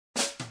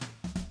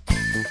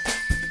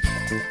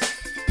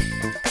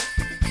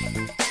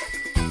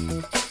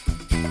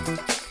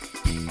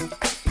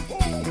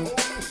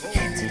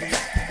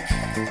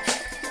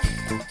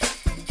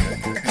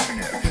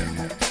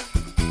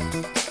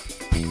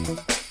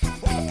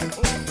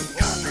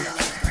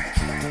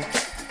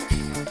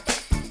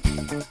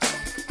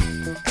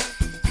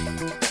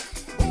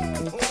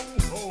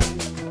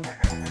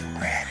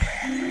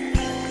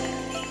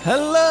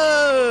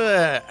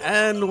Hello,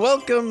 and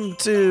welcome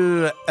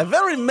to a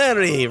very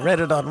merry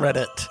Reddit on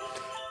Reddit.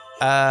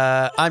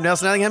 I'm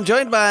Nelson Ellingham,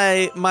 joined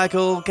by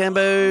Michael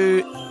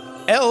Cambo,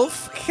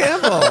 Elf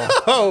Campbell.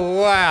 Oh,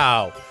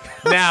 wow.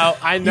 Now,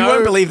 I know... You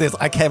won't believe this.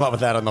 I came up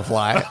with that on the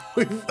fly.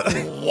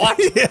 What?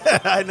 Yeah,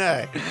 I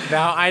know.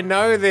 Now, I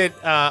know that,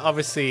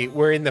 obviously,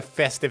 we're in the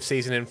festive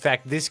season. In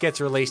fact, this gets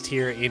released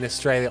here in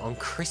Australia on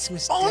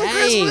Christmas Day. On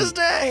Christmas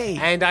Day.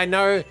 And I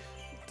know...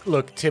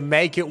 Look, to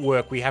make it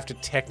work, we have to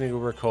technically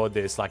record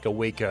this like a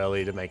week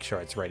early to make sure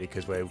it's ready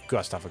because we've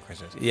got stuff for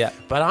Christmas. Yeah.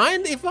 But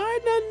if I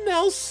know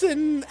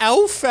Nelson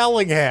Elf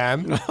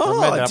Ellingham...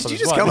 Oh, did you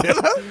just come up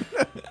with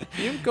that?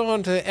 You've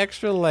gone to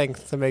extra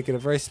length to make it a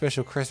very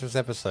special Christmas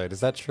episode. Is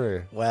that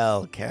true?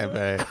 Well,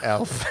 Cambo,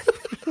 Elf.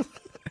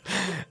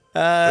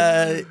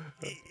 Yeah.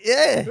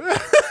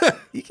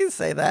 You can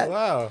say that.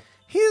 Wow.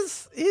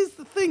 Here's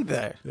the thing,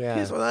 though. Yeah.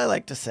 Here's what I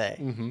like to say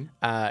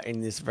in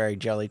this very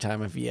jolly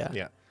time of year.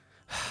 Yeah.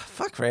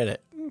 Fuck Reddit.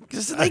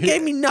 Because they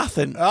gave me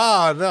nothing.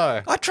 Oh,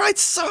 no. I tried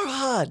so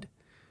hard.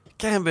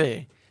 Can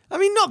be. I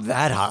mean, not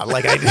that hard.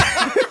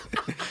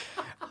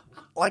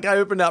 Like I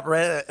opened up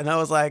Reddit and I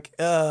was like,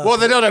 Well,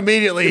 they're not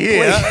immediately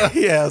here.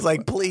 yeah, I was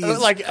like, please.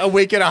 Like a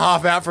week and a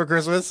half out for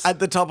Christmas. At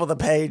the top of the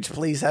page,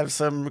 please have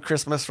some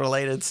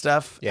Christmas-related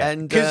stuff. Yeah.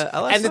 And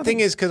the thing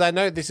is, because I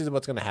know this is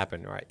what's going to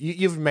happen, right?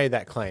 You've made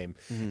that claim.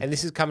 And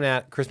this is coming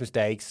out Christmas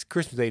Day,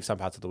 Christmas Eve, some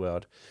parts of the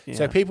world. Yeah.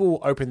 So people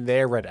will open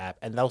their Reddit app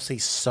and they'll see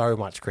so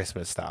much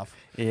Christmas stuff.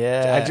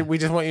 Yeah. We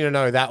just want you to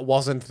know that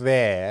wasn't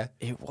there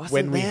It wasn't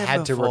when we there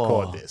had to before.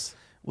 record this.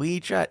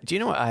 We tried. Do you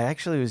know what? I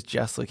actually was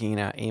just looking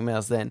at our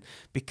emails then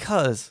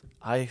because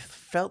I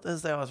felt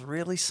as though I was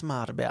really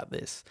smart about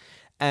this.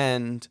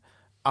 And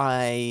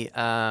I,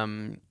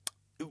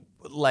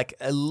 like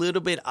a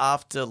little bit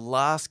after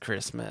last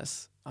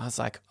Christmas, I was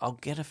like, I'll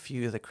get a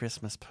few of the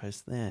Christmas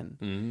posts then.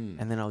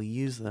 And then I'll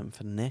use them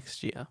for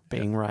next year,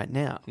 being right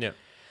now. Yeah.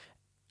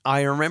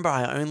 I remember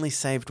I only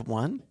saved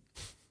one.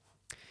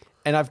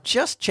 And I've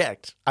just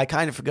checked. I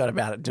kind of forgot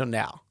about it until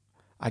now.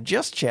 I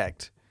just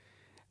checked.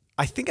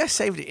 I think I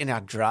saved it in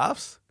our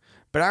drafts,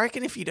 but I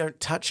reckon if you don't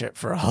touch it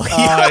for a whole year,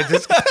 I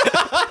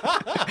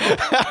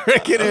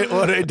reckon it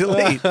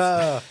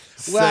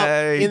auto-deletes.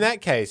 Well, in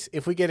that case,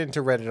 if we get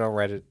into Reddit on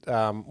Reddit,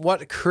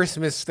 what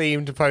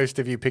Christmas-themed post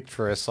have you picked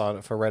for us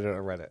for Reddit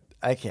on Reddit?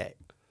 Okay.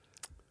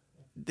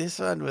 This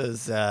one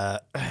was...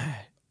 it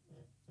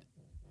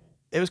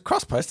was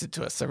cross-posted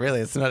to us, so really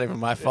it's not even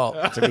my fault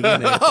to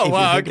begin with. Oh, if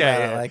wow, you think okay.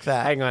 about it like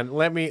that. Hang on,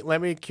 let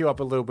me cue up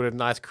a little bit of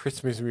nice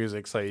Christmas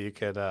music so you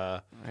could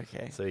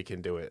Okay. so you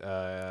can do it.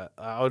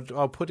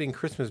 I'll put in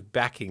Christmas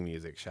backing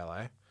music, shall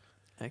I?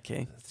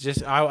 Okay. I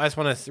just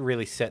want to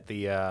really set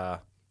the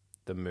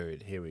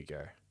mood. Here we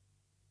go.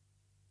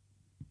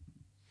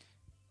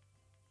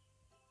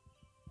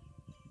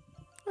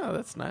 Oh,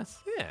 that's nice.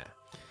 Yeah.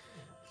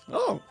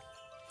 Oh.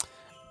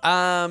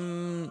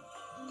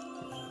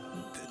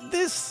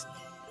 This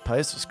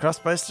post was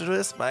cross-posted to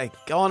us by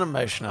Gone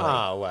Emotionally.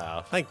 Oh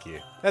wow, thank you.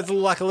 That's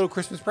like a little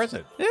Christmas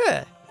present.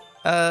 Yeah.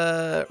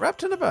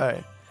 Wrapped in a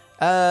bow.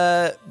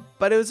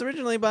 But it was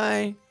originally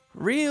by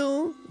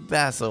Real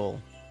Basil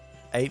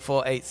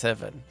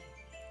 8487.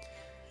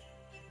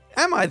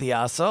 Am I the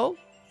arsehole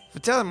for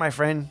telling my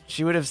friend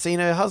she would have seen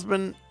her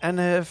husband and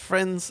her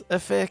friend's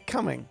affair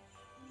coming?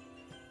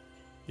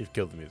 You've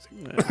killed the music.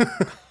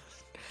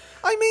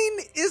 I mean,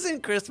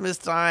 isn't Christmas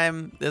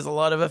time? There's a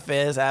lot of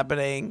affairs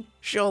happening.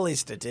 Surely,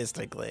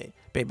 statistically,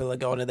 people are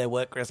going to their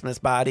work Christmas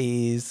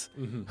parties,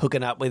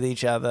 hooking up with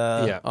each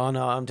other. Yeah. Oh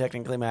no, I'm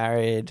technically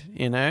married.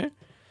 You know,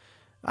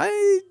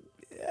 I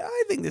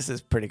think this is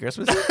pretty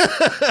Christmas.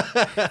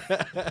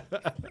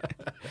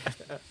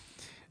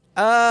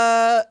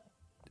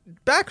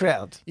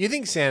 Background. You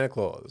think Santa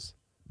Claus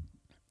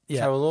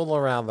Yeah. traveled all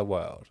around the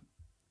world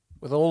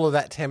with all of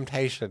that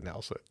temptation,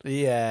 Nelson?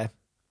 Yeah.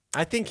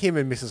 I think him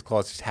and Mrs.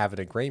 Claus just have an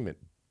agreement.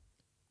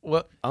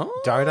 What?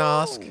 Oh. Don't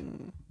ask,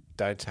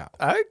 don't tell.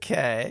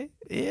 Okay.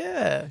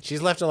 Yeah.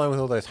 She's left alone with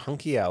all those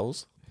hunky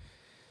elves.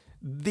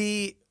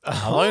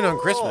 Alone on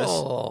Christmas.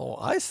 Oh,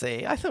 I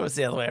see. I thought it was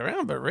the other way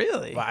around, but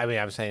really, But I mean,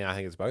 I'm saying I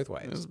think it's both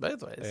ways. it was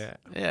both ways. Yeah.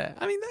 Yeah.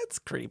 I mean, that's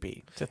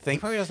creepy to He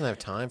think. probably doesn't have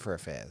time for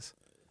affairs.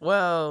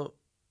 Well,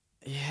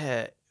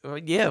 yeah.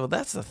 Well,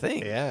 that's the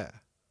thing. Yeah.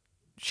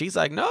 She's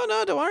like, no,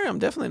 don't worry. I'm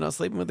definitely not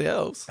sleeping with the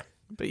elves.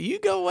 But you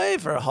go away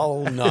for a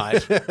whole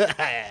night.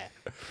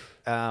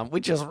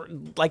 Which is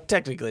like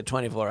technically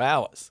 24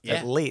 hours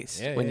at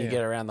least when you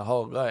get around the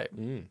whole globe.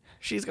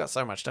 She's got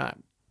so much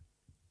time.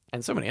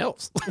 And so many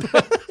elves.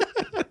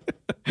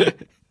 Do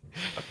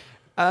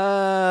you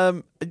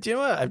know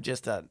what I've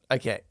just done?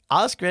 Okay.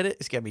 Ask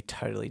Reddit is going to be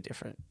totally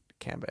different,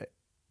 Cambo.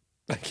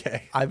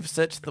 Okay. I've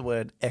searched the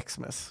word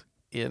Xmas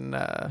in...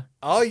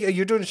 Oh,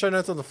 you're doing show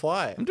notes on the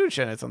fly. I'm doing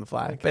show notes on the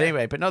fly. But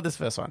anyway, but not this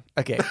first one.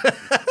 Okay.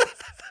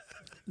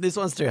 This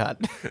one's too hard.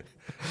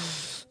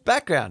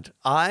 Background.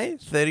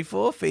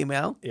 34,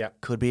 female. Yeah.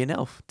 Could be an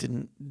elf.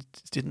 Didn't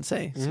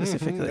say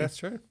specifically. That's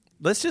true.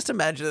 Let's just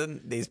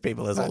imagine these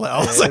people as all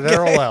elves. Yeah,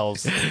 they're all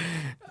elves.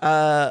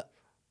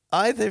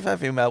 I, 35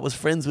 female, was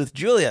friends with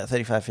Julia,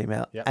 35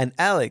 female, and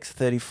Alex,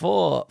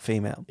 34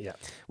 female. Yeah.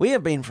 We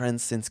have been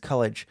friends since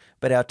college,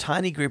 but our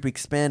tiny group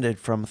expanded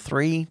from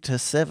 3 to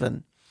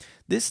 7.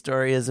 This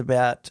story is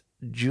about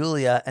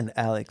Julia and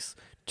Alex.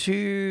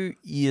 2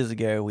 years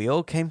ago, we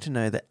all came to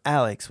know that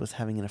Alex was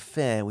having an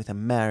affair with a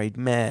married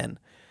man.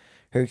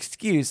 Her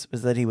excuse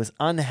was that he was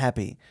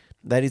unhappy.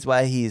 That is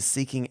why he is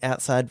seeking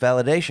outside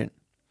validation.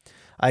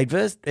 I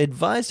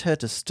advised her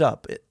to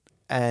stop it,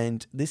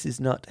 and this is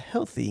not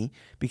healthy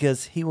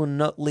because he will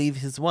not leave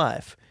his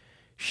wife.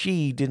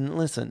 She didn't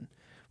listen,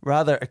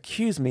 rather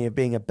accused me of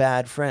being a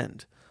bad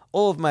friend.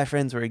 All of my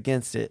friends were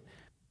against it,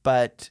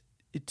 but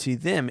to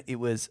them it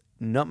was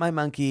not my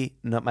monkey,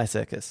 not my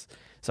circus.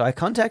 So I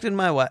contacted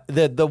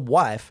the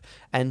wife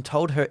and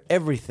told her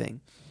everything.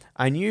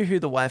 I knew who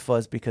the wife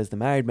was because the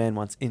married man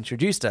once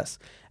introduced us,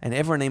 and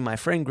everyone in my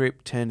friend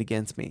group turned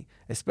against me,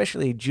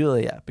 especially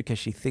Julia, because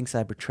she thinks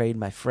I betrayed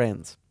my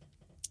friends.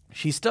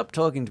 She stopped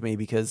talking to me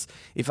because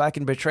if I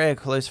can betray a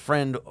close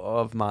friend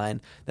of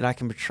mine, then I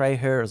can betray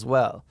her as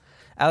well.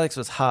 Alex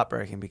was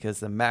heartbroken because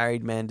the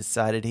married man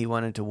decided he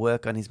wanted to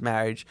work on his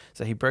marriage,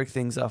 so he broke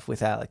things off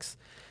with Alex.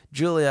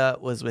 Julia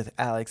was with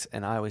Alex,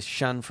 and I was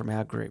shunned from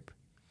our group.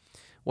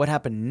 What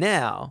happened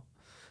now?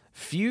 A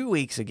few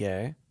weeks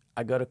ago,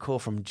 I got a call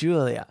from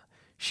Julia.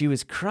 She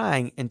was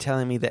crying and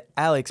telling me that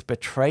Alex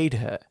betrayed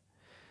her.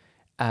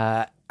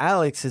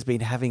 Alex has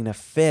been having an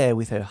affair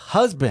with her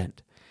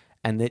husband,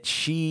 and that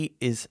she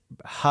is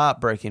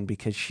heartbroken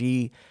because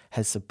she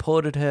has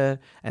supported her,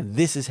 and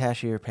this is how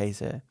she repays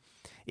her.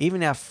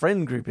 Even our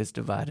friend group is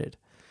divided.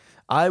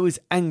 I was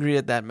angry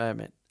at that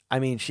moment. I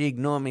mean, she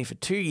ignored me for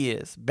 2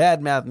 years,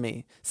 badmouthed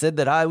me, said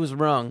that I was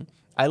wrong.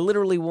 I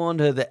literally warned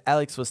her that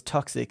Alex was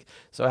toxic,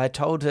 so I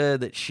told her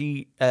that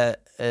she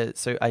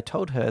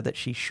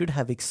should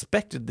have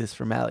expected this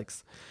from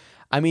Alex.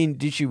 I mean,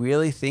 did she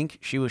really think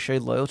she will show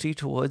loyalty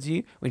towards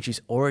you when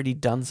she's already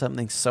done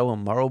something so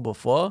immoral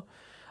before?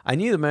 I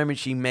knew the moment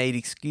she made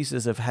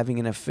excuses of having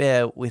an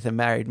affair with a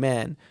married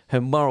man, her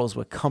morals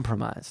were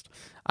compromised.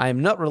 I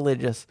am not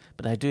religious,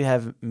 but I do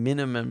have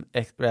minimum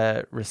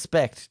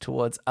respect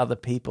towards other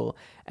people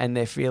and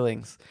their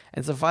feelings.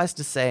 And suffice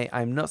to say,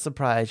 I'm not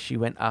surprised she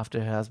went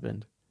after her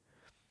husband.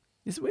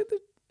 Is it weird that...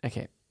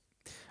 Okay.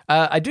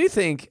 I do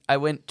think I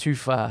went too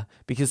far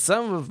because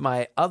some of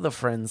my other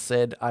friends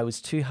said I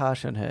was too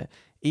harsh on her,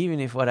 even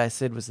if what I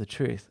said was the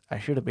truth. I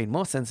should have been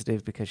more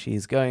sensitive because she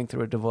is going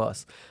through a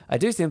divorce. I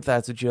do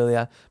sympathize with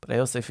Julia, but I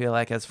also feel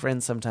like as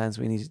friends sometimes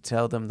we need to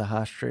tell them the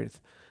harsh truth.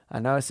 I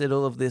know I said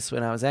all of this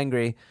when I was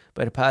angry,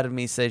 but a part of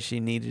me says she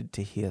needed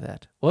to hear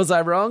that. Was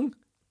I wrong?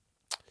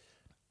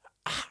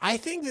 I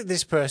think that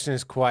this person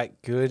is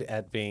quite good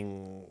at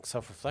being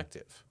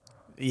self-reflective.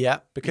 Yeah.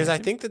 Because I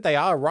think that they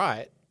are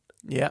right.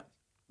 Yeah.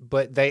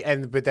 But they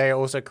are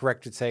also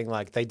correct in saying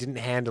like they didn't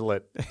handle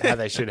it how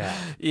they should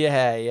have.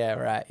 Yeah,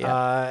 right.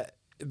 Yeah.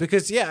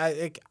 Because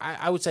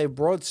I would say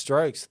broad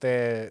strokes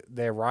they're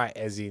right,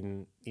 as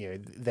in, you know,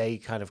 they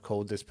kind of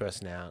called this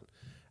person out,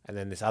 and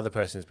then this other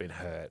person has been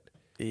hurt.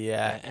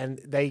 Yeah. And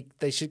they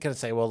should kind of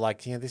say, well,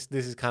 like, you know, this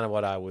is kind of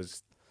what I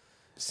was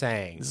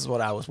saying. This is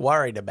what I was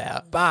worried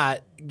about.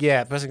 But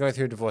yeah, a person going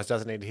through a divorce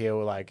doesn't need to hear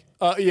like,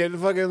 oh yeah, the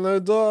fucking I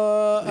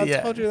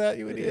told you that,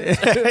 you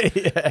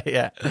idiot.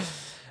 Yeah.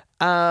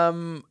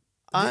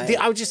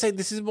 I would just say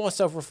this is more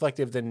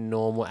self-reflective than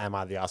normal "Am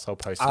I the asshole?"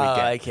 posts we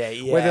get. Okay,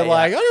 yeah. Where they're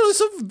like,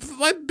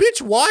 my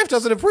bitch wife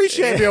doesn't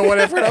appreciate me or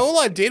whatever, and all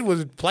I did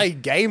was play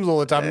games all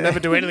the time and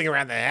never do anything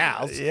around the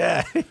house.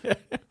 Yeah.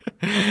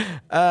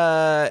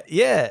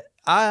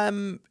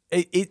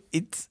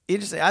 It's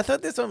interesting. I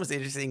thought this one was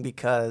interesting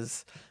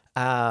because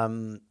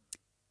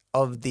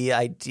of the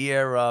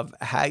idea of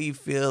how you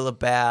feel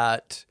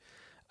about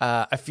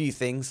a few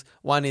things.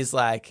 One is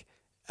like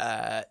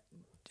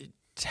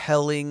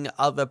telling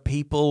other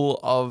people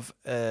of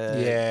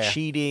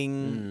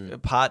cheating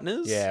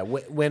partners. Yeah,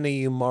 when are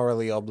you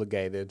morally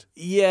obligated?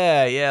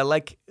 Yeah.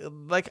 Like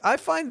I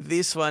find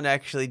this one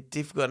actually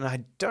difficult, and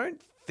I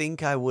don't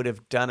think I would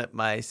have done it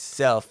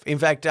myself. In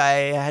fact,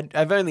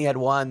 I've only had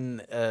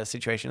one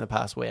situation in the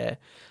past where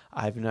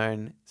I've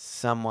known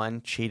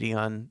someone cheating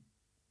on.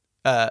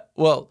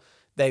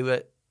 They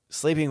were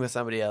sleeping with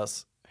somebody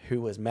else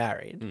who was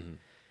married,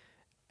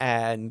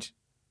 and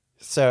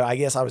so I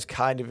guess I was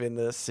kind of in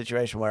the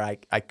situation where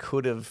I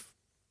could have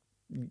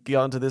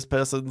gone to this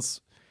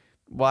person's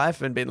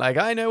wife and been like,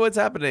 I know what's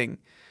happening,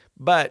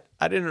 but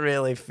I didn't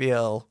really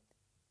feel.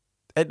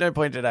 At no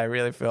point did I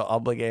really feel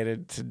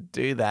obligated to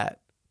do that.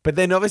 But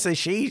then obviously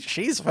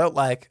she's felt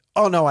like,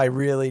 oh no, I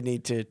really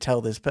need to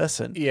tell this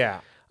person.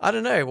 Yeah. I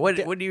don't know. What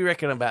do you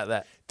reckon about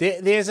that?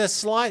 There's a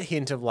slight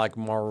hint of like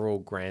moral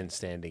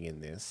grandstanding in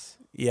this.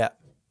 Yeah.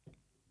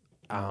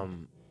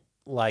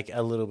 Like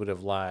a little bit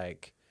of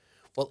like,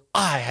 well,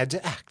 I had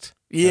to act.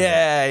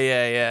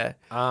 Yeah.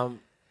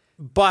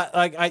 But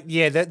like,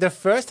 the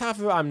first half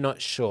of it, I'm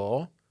not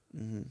sure.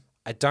 Mm-hmm.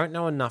 I don't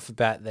know enough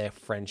about their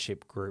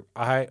friendship group.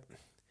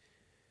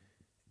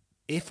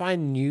 If I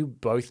knew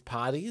both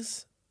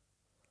parties,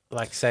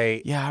 Like,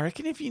 say, Yeah, I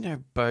reckon if you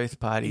know both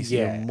parties,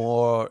 Yeah.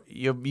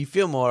 you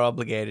feel more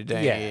obligated,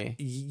 don't you?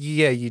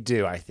 yeah, you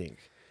do. I think,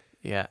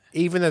 Yeah.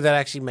 even though that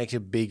actually makes a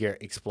bigger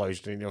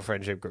explosion in your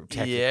friendship group.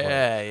 Technically,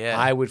 Yeah.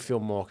 I would feel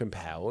more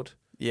compelled.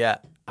 Yeah.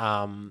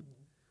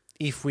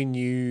 If we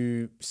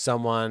knew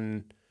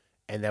someone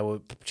and they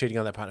were cheating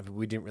on their partner, but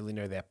we didn't really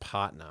know their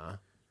partner,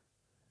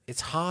 it's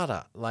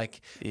harder.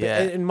 Like,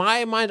 Yeah. and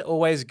my mind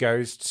always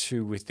goes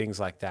to with things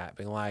like that,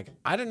 being like,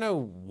 I don't know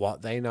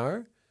what they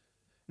know.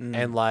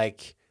 And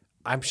like,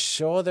 I'm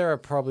sure there are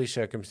probably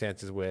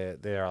circumstances where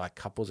there are like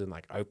couples in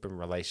like open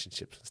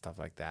relationships and stuff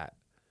like that.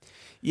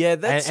 Yeah,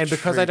 that's And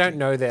because true I don't too.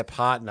 know their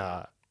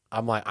partner,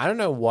 I'm like, I don't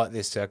know what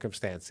this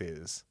circumstance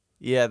is.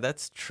 Yeah,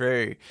 that's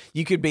true.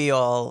 You could be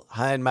all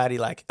high and mighty,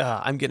 like,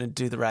 I'm going to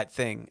do the right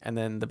thing. And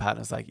then the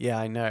partner's like, yeah,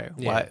 I know.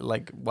 Yeah.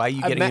 Why are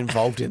you getting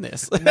involved in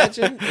this?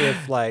 Imagine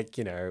if, like,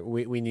 you know,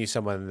 we knew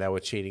someone and they were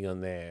cheating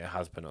on their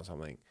husband or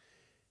something.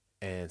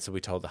 And so we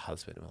told the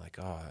husband, we're like,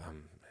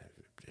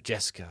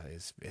 Jessica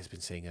has been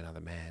seeing another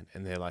man.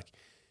 And they're like,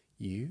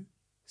 you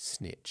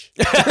snitch.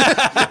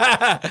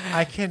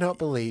 I cannot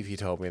believe you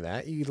told me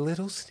that, you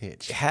little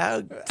snitch.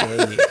 How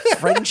dare you?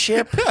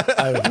 Friendship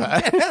over.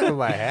 Get out of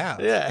my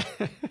house. Yeah.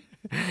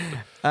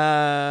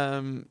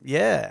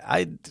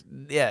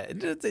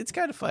 It's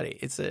kind of funny.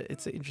 It's an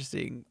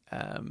interesting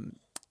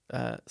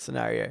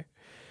scenario.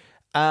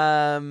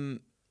 And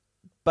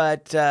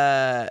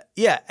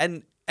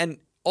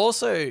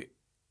also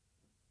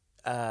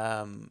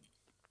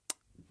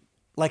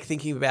like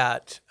thinking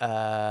about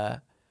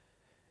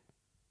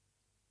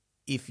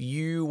if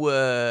you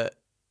were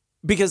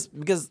because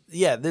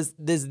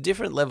there's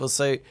different levels.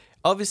 So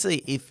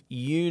obviously if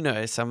you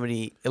know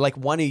somebody, like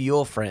one of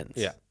your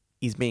friends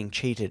is being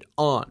cheated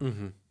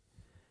on,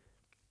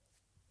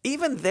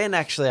 even then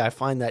actually I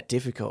find that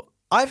difficult.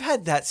 I've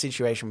had that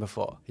situation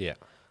before. Yeah.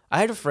 I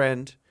had a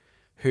friend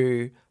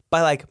who,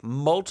 by like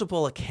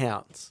multiple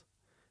accounts,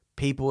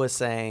 people were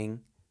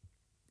saying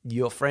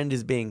your friend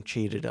is being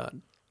cheated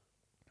on.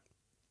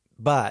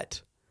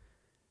 But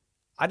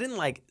I didn't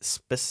like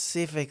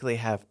specifically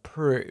have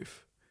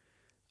proof.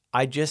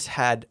 I just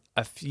had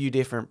a few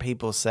different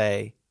people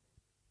say,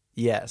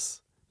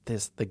 yes,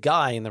 the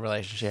guy in the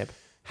relationship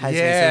has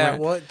this.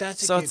 Well,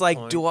 that's so a it's good like,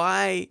 point. do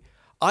I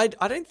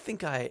don't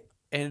think I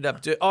ended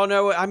up doing. Oh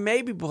no, I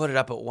maybe brought it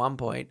up at one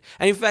point.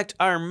 And in fact,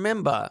 I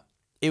remember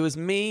it was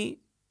me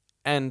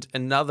and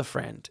another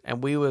friend,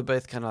 and we were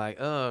both kind of like,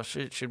 oh,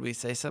 should we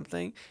say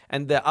something?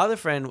 And the other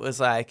friend was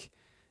like,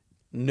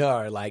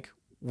 no, like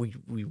we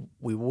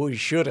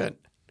shouldn't,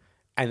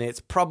 and it's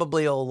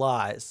probably all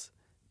lies.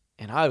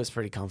 And I was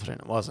pretty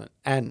confident it wasn't,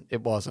 and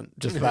it wasn't.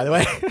 Just by the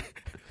way,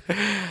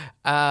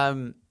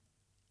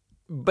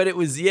 but it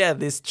was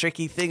this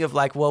tricky thing of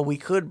like, well, we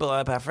could blow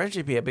up our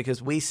friendship here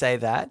because we say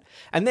that,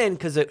 and then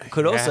because it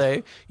could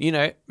also,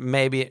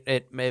 maybe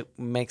it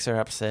makes her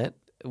upset.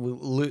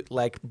 We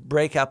like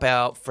break up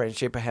our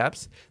friendship,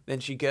 perhaps. Then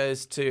she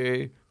goes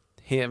to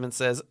him and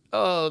says,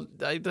 oh,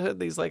 I heard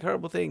these like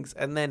horrible things.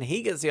 And then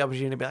he gets the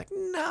opportunity to be like,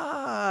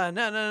 no,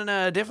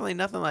 definitely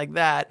nothing like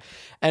that.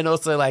 And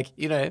also like,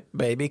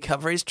 maybe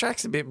cover his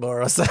tracks a bit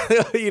more or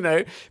something,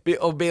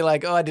 or be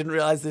like, oh, I didn't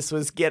realize this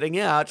was getting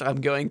out. I'm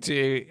going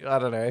to, I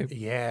don't know.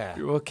 Yeah.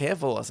 Be more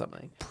careful or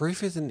something.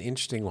 Proof is an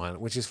interesting one,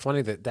 which is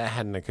funny that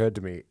hadn't occurred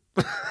to me.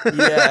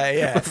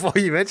 Yeah. Before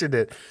you mentioned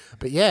it.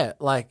 But yeah,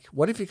 like,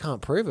 what if you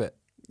can't prove it?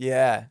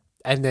 Yeah.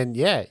 And then,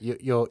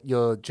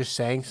 you're just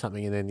saying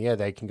something, and then,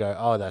 they can go,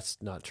 oh, that's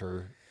not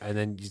true. And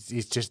then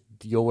it's just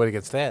your word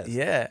against theirs.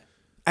 Yeah.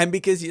 And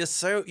because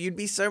you'd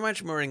be so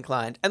much more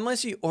inclined,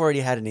 unless you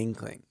already had an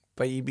inkling,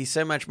 but you'd be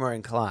so much more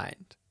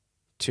inclined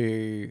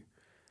to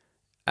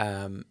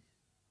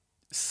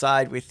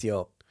side with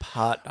your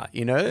partner,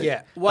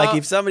 Yeah. Like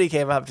if somebody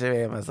came up to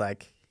me and was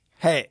like,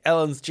 hey,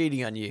 Ellen's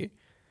cheating on you,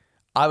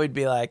 I would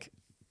be like,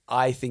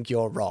 I think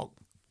you're wrong.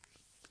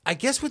 I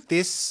guess with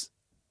this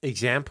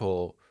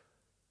example,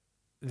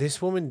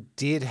 this woman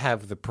did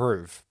have the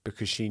proof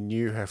because she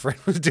knew her friend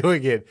was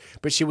doing it,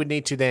 but she would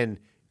need to then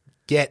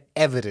get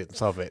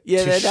evidence of it Yeah,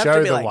 to there'd show have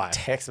to be the like wife.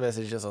 text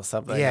messages or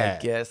something, Yeah.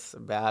 I guess,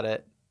 about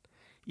it.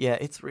 Yeah,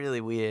 it's really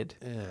weird.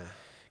 Yeah.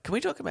 Can we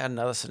talk about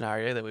another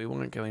scenario that we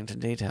won't go into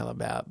detail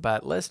about,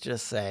 but let's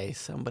just say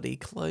somebody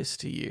close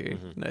to you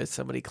knows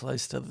somebody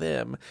close to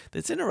them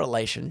that's in a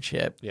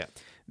relationship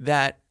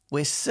that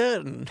we're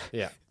certain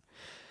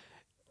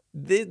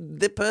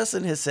the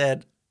person has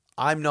said,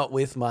 I'm not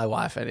with my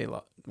wife any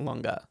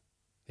longer.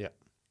 Yeah.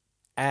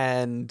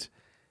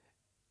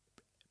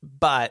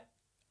 But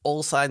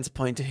all signs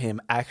point to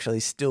him actually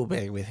still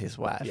being with his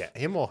wife. Yeah,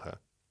 him or her.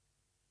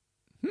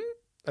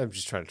 I'm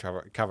just trying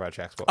to cover our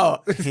tracks. Oh,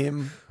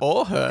 him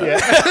or her. Yeah.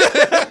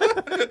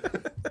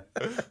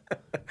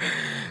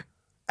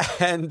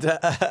 And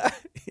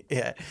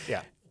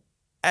Yeah.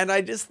 And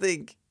I just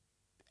think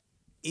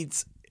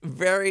it's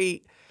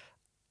very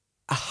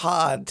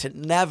hard to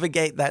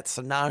navigate that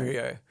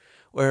scenario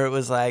where it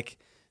was like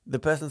the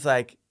person's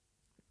like,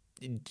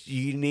 do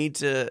you need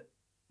to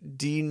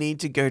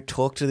go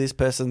talk to this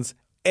person's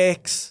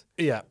ex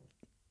Yeah.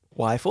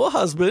 wife or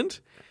husband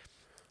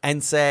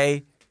and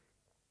say,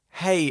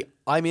 hey,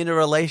 I'm in a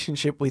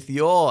relationship with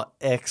your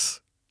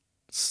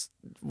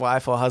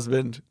ex-wife or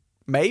husband,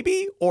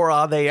 maybe? Or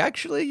are they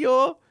actually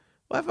your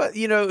wife?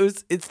 You know,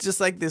 it's just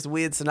like this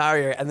weird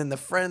scenario. And then the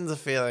friends are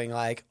feeling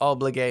like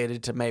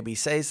obligated to maybe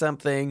say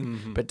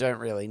something, but don't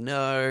really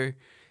know.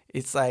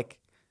 It's like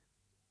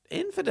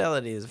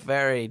infidelity is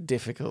very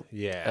difficult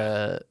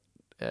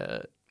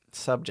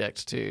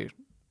subject to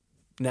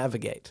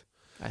navigate,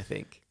 I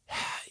think.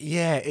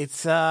 Yeah,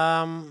 it's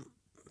well,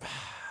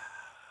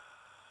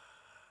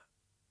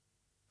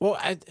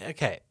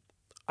 okay.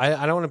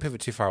 I don't want to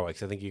pivot too far away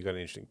because I think you got an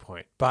interesting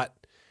point. But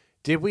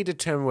did we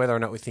determine whether or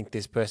not we think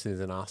this person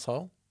is an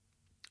asshole?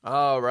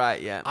 Oh,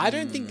 right, yeah. I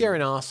don't think they're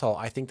an asshole.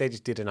 I think they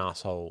just did an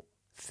asshole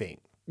thing.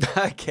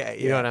 Okay,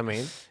 yeah. You know what I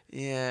mean?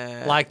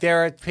 Yeah. Like,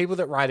 there are people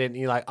that write in and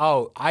you're like,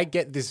 oh, I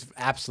get this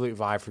absolute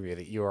vibe from you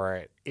that you're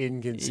an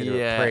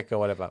inconsiderate prick or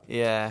whatever.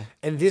 Yeah.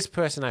 And this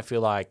person, I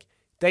feel like,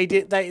 they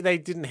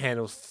didn't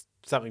handle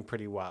something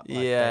pretty well.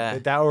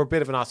 Like they were a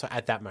bit of an asshole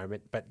at that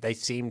moment, but they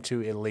seem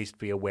to at least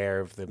be aware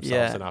of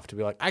themselves enough to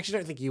be like, I actually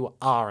don't think you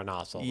are an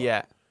asshole.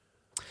 Yeah.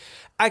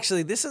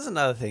 Actually, this is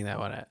another thing that I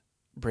want to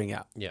bring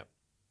up. Yeah.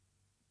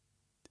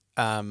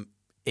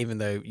 Even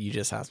though you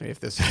just asked me if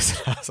this person is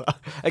an asshole.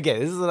 Okay,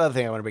 this is another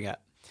thing I want to bring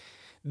up.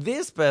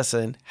 This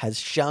person has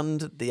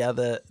shunned the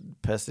other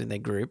person in their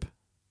group.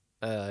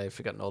 I've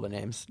forgotten all the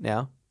names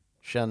now.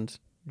 Shunned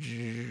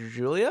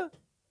Julia?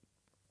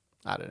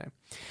 I don't know.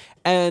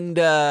 And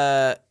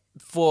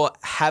for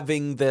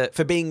being the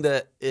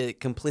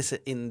complicit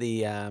in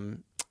the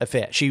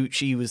affair.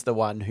 She was the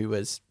one who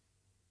was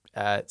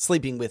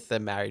sleeping with the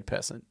married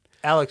person.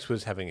 Alex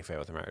was having an affair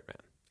with a married man.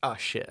 Oh,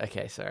 shit.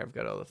 Okay, sorry. I've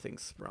got all the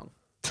things wrong.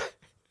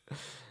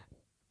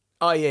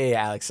 Oh,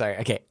 yeah, Alex. Sorry.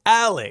 Okay,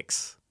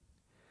 Alex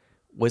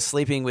was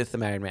sleeping with the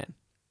married man.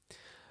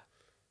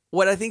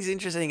 What I think is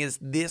interesting is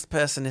this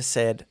person has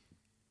said,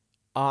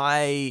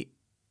 I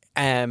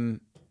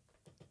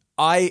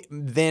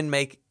then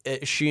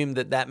assume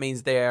that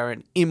means they are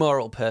an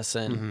immoral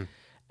person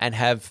and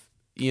have,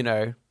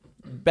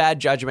 bad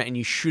judgment and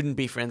you shouldn't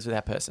be friends with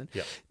that person.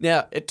 Yep.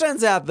 Now, it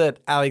turns out that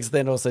Alex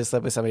then also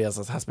slept with somebody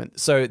else's husband.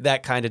 So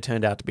that kind of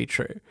turned out to be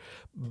true.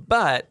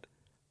 But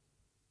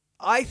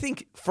I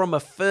think from a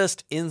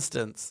first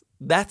instance,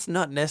 that's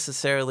not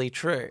necessarily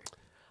true.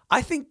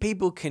 I think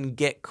people can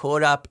get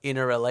caught up in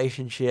a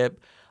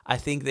relationship. I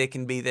think there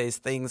can be these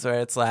things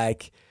where it's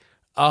like,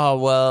 oh,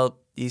 well,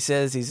 he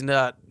says he's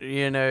not,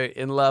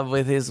 in love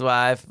with his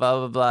wife, blah,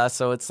 blah, blah.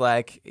 So it's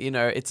like,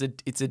 it's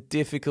a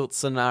difficult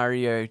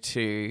scenario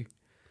to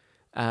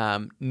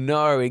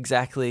know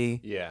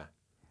exactly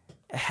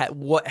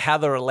how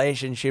the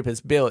relationship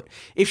is built.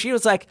 If she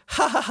was like,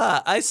 ha, ha,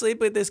 ha, I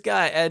sleep with this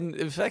guy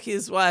and fuck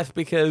his wife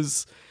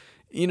because,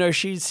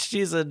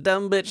 she's a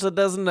dumb bitch that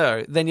doesn't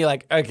know, then you're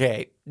like,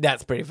 okay,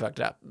 that's pretty fucked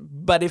up.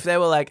 But if they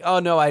were like, oh,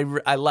 no, I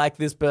like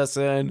this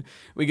person,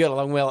 we got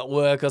along well at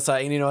work or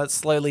something, it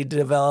slowly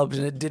developed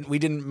and we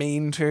didn't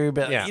mean to,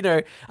 but,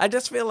 I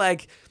just feel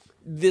like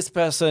this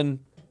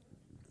person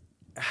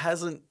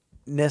hasn't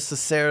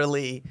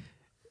necessarily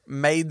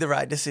made the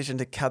right decision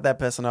to cut that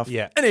person off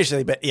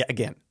initially, but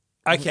again.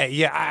 Okay,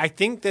 yeah, I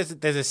think there's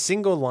a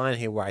single line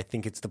here where I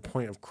think it's the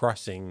point of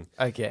crossing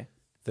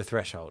the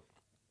threshold.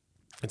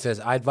 It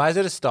says, I advise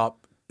her to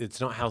stop. It's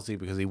not healthy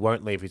because he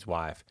won't leave his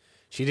wife.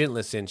 She didn't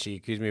listen. She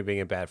accused me of being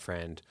a bad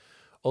friend.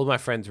 All my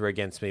friends were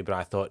against me, but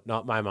I thought,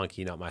 not my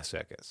monkey, not my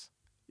circus.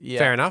 Yeah.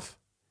 Fair enough.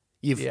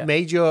 You've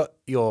made your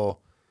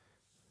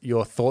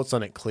thoughts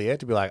on it clear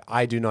to be like,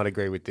 I do not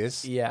agree with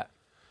this. Yeah.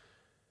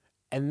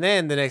 And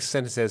then the next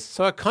sentence says,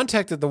 so I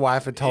contacted the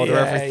wife and told her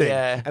everything.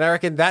 Yeah. And I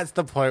reckon that's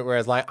the point where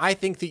it's like, I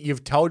think that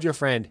you've told your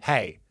friend,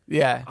 hey,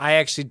 I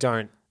actually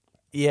don't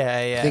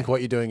think what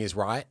you're doing is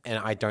right, and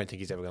I don't think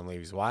he's ever going to leave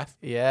his wife.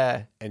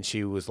 Yeah. And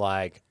she was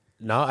like,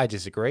 no, I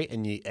disagree.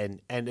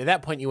 And at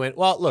that point you went,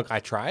 well, look, I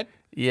tried.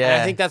 Yeah.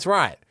 And I think that's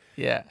right.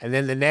 Yeah. And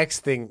then the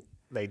next thing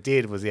they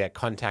did was,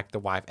 contact the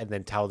wife and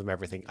then tell them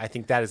everything. I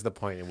think that is the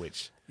point in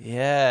which.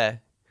 Yeah.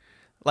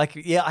 I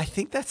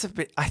think that's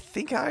I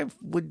think I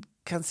would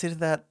consider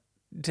that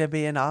to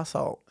be an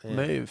arsehole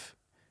move.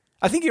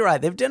 I think you're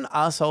right. They've done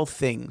arsehole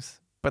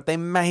things, but they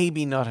may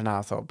be not an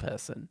arsehole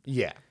person.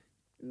 Yeah.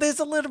 There's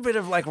a little bit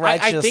of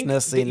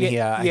righteousness in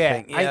here, I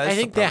think. Yeah, I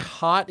think their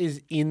heart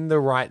is in the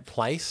right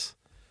place,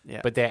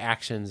 but their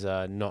actions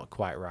are not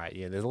quite right.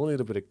 Yeah, there's a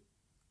little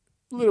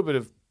bit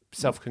of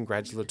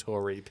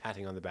self-congratulatory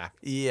patting on the back.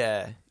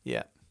 Yeah.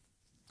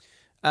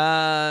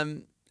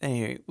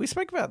 Anyway, we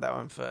spoke about that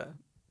one for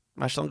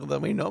much longer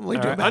than we normally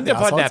do. Under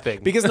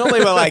podnapping. Because normally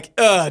we're like,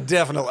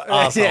 definitely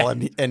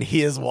arsehole, and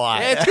here's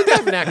why. Yeah, it's good to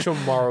have an actual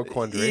moral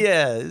quandary.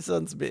 Yeah, this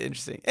one's a bit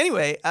interesting.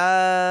 Anyway,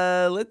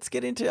 let's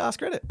get into Ask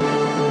Reddit.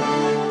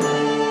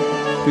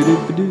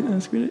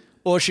 Ask Reddit.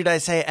 Or should I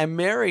say a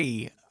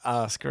merry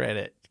Ask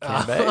Reddit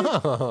campaign?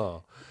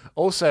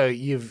 Also,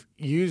 you've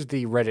used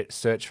the Reddit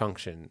search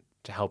function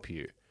to help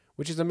you.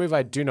 which is a move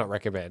I do not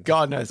recommend.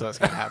 God knows what's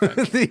going to happen.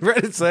 The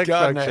Reddit search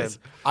God function. knows.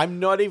 I'm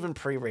not even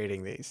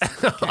pre-reading these,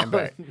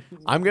 Cambo.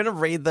 I'm going to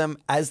read them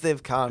as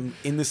they've come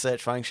in the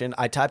search function.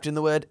 I typed in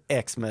the word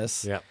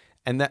Xmas. Yep.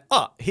 And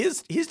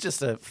here's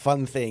just a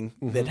fun thing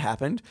that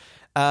happened.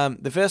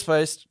 The first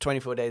post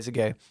 24 days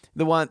ago.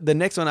 The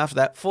next one after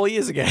that 4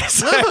 years ago.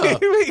 So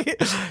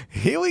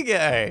here we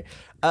go.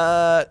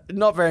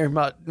 Not very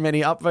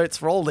many upvotes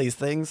for all these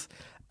things.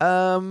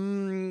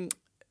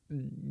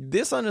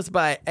 This one is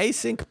by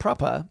Async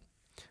Proper.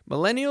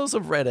 Millennials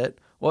of Reddit,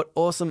 what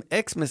awesome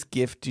Xmas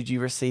gift did you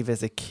receive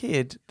as a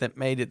kid that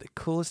made it the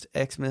coolest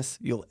Xmas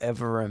you'll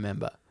ever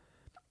remember?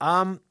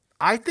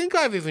 I think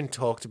I've even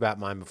talked about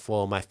mine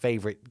before. My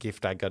favorite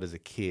gift I got as a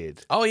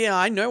kid. Oh, yeah,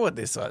 I know what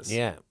this was.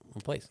 Yeah,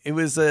 well, please. It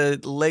was a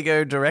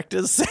Lego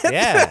director's set.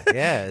 Yeah.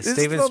 This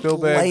Steven is the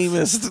Spielberg.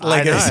 lamest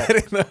Lego set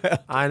in the world.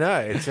 I know.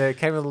 It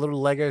came with a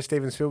little Lego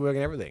Steven Spielberg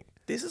and everything.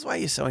 This is why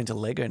you're so into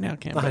Lego now,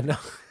 Campbell. I know.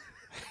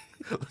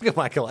 Look at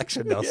my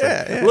collection, Nelson.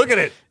 Yeah. Look at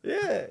it.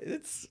 Yeah,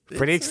 it's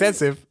Pretty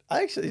extensive.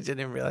 I actually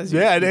didn't even realize.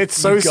 Yeah, and it's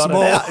so you got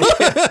small. it out.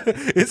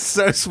 It's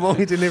so small.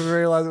 You didn't even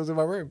realize it was in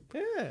my room.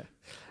 Yeah.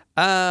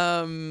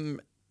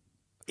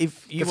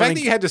 If you The fact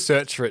that you had to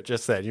search for it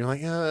just then, you're like,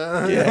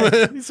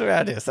 it's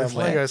around here there's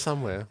somewhere. Lego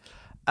somewhere.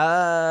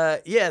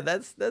 Yeah,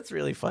 that's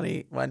really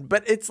funny one.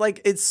 But it's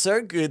like it's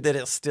so good that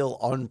it's still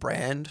on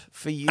brand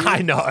for you.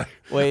 I know.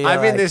 Where you're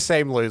I've been like- this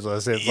same loser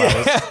since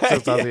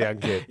I was a young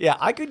kid. Yeah,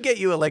 I could get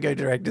you a Lego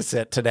director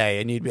set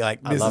today, and you'd be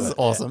like, "This love is it,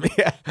 awesome."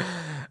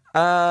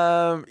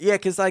 Yeah,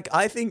 because like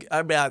I think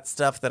about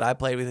stuff that I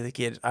played with as a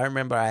kid. I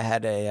remember I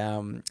had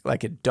a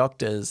like a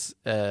doctor's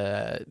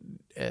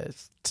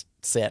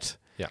set.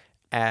 Yeah.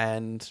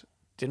 And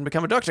didn't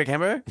become a doctor,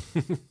 Cambo.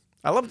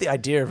 I love the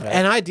idea of it.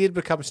 And I did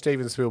become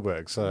Steven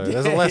Spielberg, so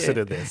there's a lesson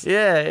in this.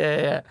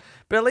 Yeah.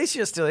 But at least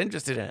you're still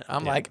interested in it.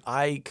 I'm like,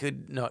 I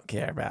could not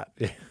care about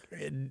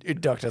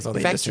doctors or the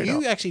In fact, industry.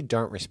 you actually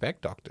don't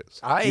respect doctors.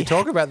 I- You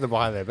talk about them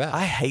behind their back.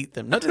 I hate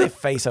them. Not to their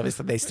face,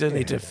 obviously. They still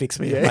need to fix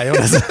me of my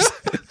illnesses.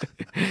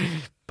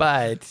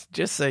 But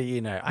just so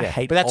you know, I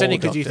hate but that's all only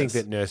because you think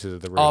doctors. that nurses are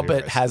the Oh, rude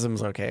but heroes.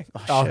 Hasm's okay.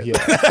 Oh, shit.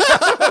 yeah.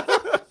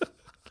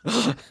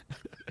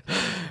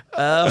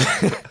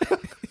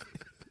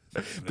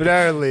 But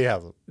only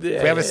Hasm. Yeah,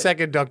 If we have a yeah.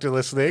 second doctor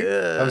listening,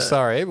 I'm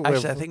sorry. But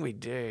Actually, I think we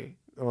do.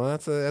 well,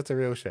 that's a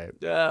real shame.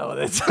 Oh,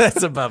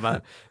 that's a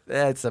bummer.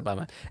 That's a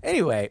bummer.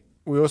 Anyway,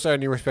 We also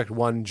only respect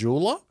one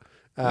jeweler.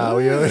 We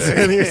also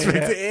only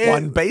respect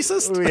one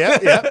bassist.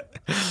 Yeah.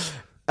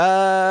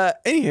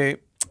 Anywho,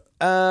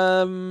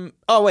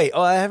 oh wait,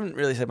 I haven't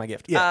really said my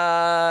gift.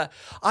 Yeah.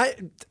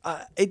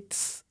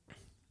 It's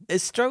I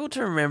struggle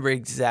to remember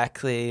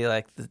exactly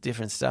like the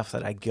different stuff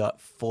that I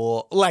got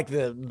for like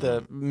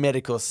the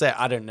medical set.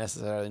 I don't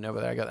necessarily know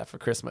whether I got that for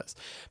Christmas,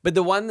 but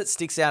the one that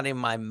sticks out in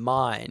my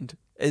mind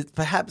is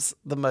perhaps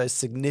the most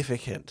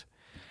significant.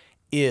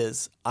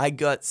 Is I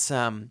got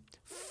some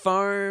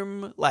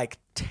foam like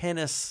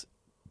tennis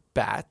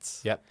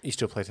bats. Yep. You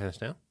still play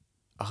tennis now?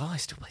 Oh, I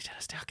still play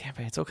tennis now,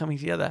 Campy. It's all coming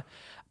together.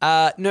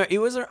 No, it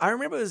was. I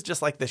remember it was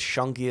just like the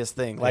shonkiest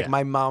thing. Like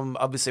my mum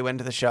obviously went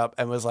to the shop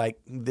and was like,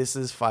 "This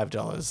is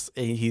 $5.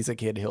 He's a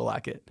kid; he'll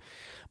like it."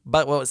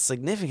 But what was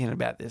significant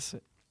about this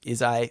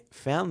is I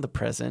found the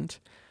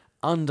present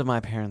under my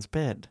parents'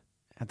 bed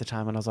at the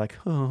time, and I was like,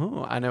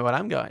 "Oh, I know what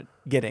I'm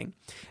getting."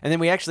 And then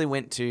we actually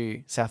went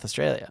to South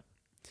Australia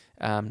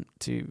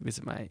to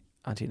visit my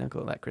auntie and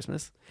uncle that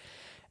Christmas.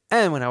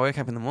 And when I woke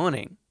up in the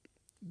morning,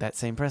 that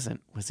same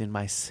present was in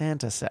my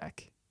Santa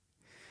sack.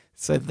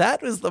 So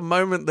that was the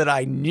moment that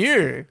I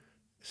knew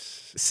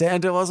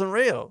Santa wasn't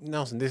real.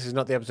 Nelson, this is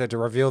not the episode to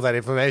reveal that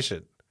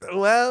information.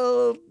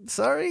 Well,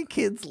 sorry,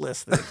 kids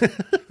listening.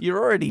 You're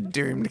already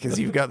doomed because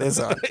you've got this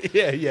on.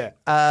 Yeah.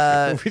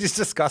 We just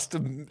discussed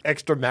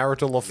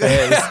extramarital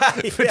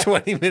affairs for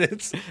 20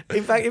 minutes.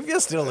 In fact, if you're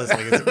still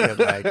listening, it's a bit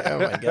like, oh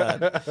my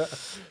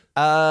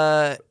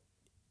God.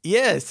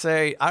 Yeah,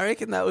 so I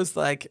reckon that was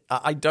like,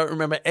 I don't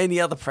remember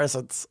any other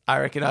presents I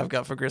reckon I've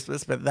got for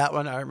Christmas, but that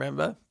one I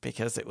remember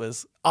because it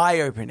was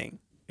eye-opening.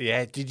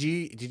 Yeah. Did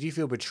you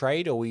feel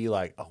betrayed, or were you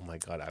like, oh my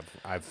God,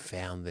 I've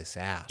found this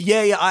out?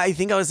 Yeah, I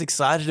think I was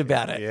excited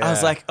about it. I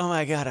was Yeah. like, oh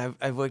my God,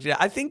 I've worked it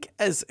out. I think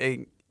as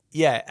a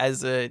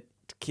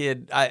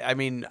kid, I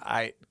mean,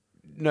 I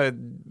know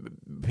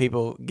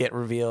people get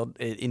revealed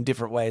in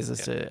different ways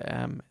as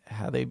to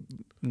how they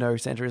know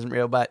Santa isn't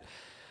real, but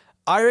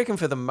I reckon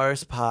for the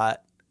most part,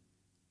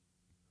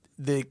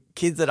 the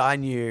kids that I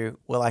knew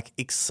were like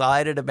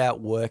excited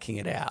about working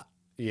it out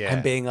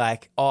and being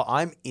like, oh,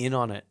 I'm in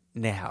on it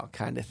now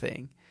kind of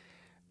thing.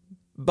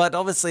 But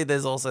obviously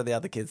there's also the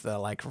other kids that are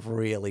like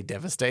really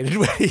devastated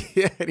when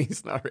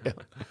he's not real.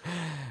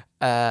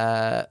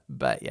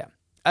 But yeah.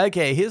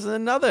 Okay, here's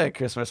another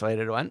Christmas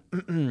related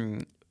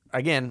one.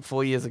 Again,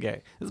 4 years ago.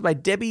 This is by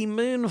Debbie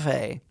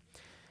Moonfay.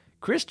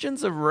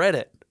 Christians of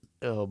Reddit.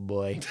 Oh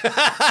boy.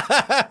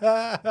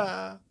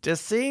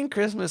 Just seeing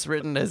Christmas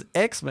written as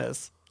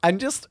Xmas. And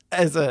just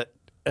as a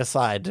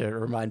aside to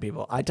remind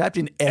people, I typed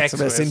in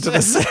Xmas into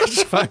the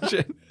search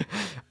function.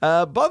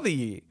 Bother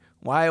you.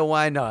 Why or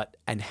why not?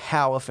 And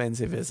how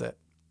offensive is it?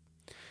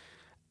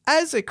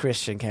 As a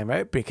Christian,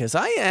 Cambo, because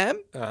I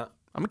am,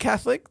 I'm a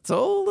Catholic, it's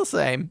all the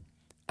same,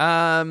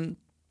 doesn't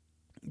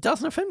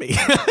offend me.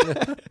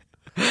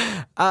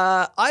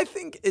 I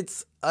think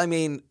it's,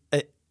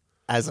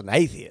 as an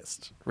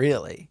atheist,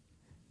 really,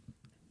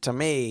 to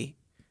me,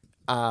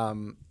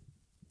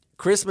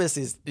 Christmas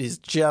is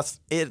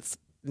just, it's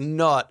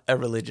not a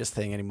religious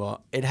thing anymore.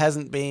 It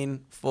hasn't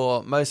been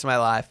for most of my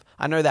life.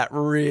 I know that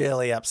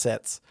really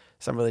upsets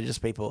some religious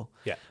people.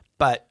 Yeah.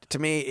 But to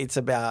me, it's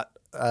about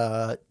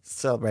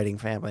celebrating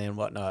family and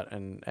whatnot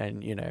and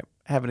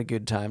having a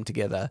good time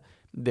together.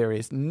 There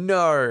is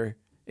no,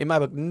 in my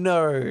book,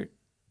 no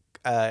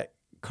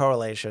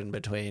correlation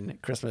between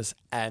Christmas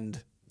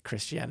and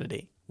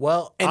Christianity.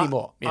 Well,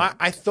 anymore.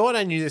 I thought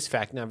I knew this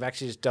fact, and I've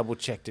actually just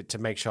double-checked it to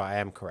make sure I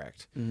am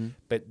correct. Mm-hmm.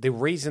 But the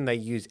reason they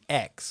use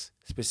X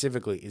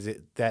specifically is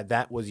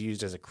that was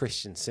used as a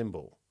Christian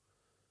symbol.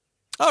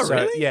 Oh,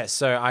 really? Yeah,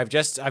 so I've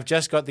just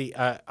got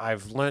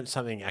I've learned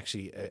something,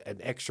 actually, an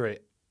extra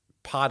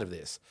part of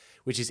this,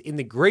 which is in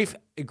the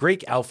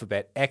Greek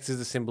alphabet, X is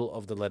the symbol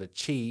of the letter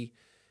chi,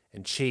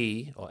 and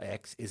chi, or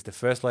X, is the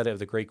first letter of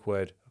the Greek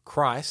word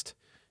Christ.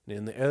 And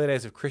in the early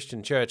days of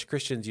Christian church,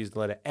 Christians used the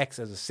letter X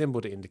as a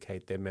symbol to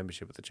indicate their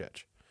membership of the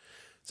church.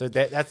 So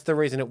that's the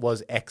reason it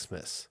was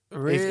Xmas.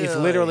 Really? It's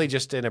literally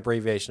just an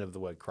abbreviation of the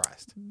word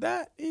Christ.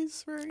 That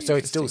is very So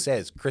it still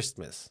says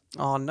Christmas.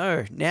 Oh,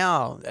 no.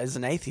 Now, as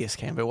an atheist,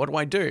 Camber, what do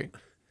I do?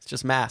 It's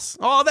just mass.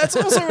 Oh, that's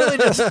also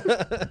religious.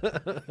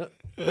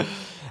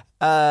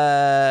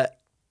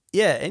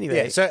 Anyway.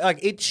 Yeah, so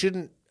it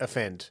shouldn't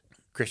offend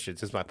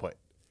Christians, is my point.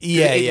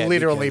 Yeah, It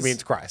literally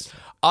means Christ.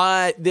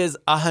 There's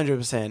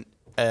 100%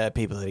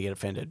 people that get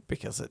offended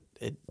because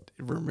it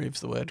removes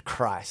the word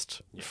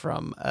Christ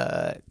from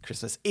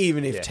Christmas,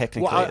 even if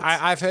technically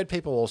I've heard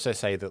people also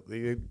say that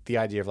the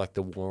idea of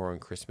the war on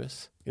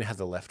Christmas, how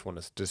the left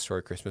want to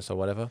destroy Christmas or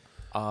whatever.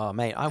 Oh,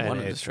 mate, I want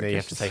to destroy Christmas. You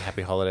have to say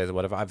happy holidays or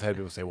whatever. I've heard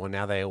people say, well,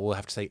 now they all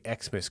have to say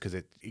Xmas because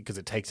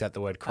it takes out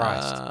the word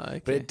Christ.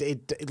 Okay. But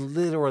it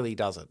literally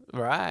doesn't.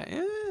 Right.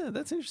 Yeah,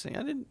 that's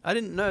interesting. I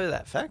didn't know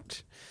that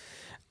fact.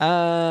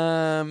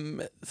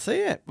 So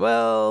yeah,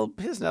 well,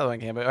 here's another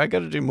one, Cambo. I got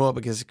to do more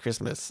because of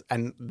Christmas,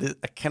 and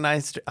I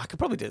could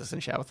probably do this in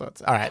shower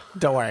thoughts. All right,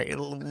 don't worry.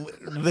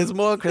 There's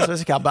more Christmas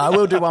to come, but I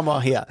will do one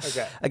more here.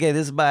 Okay.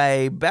 This is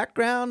by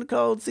Background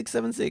Code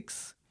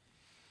 676.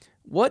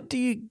 What do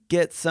you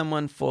get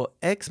someone for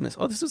Xmas?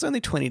 Oh, this was only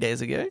 20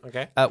 days ago.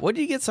 Okay. What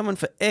do you get someone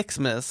for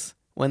Xmas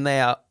when they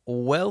are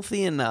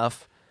wealthy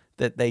enough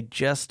that they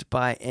just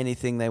buy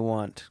anything they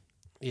want?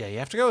 Yeah, you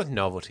have to go with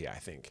novelty, I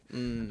think.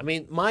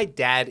 My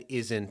dad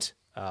isn't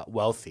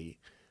wealthy,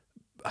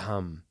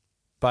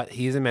 but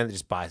he's a man that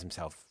just buys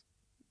himself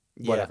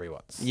whatever he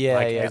wants. Yeah,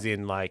 As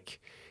in,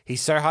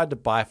 he's so hard to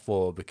buy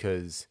for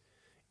because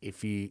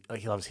if he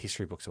loves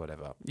history books or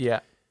whatever.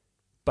 Yeah.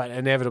 But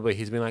inevitably,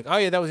 he's been like, oh,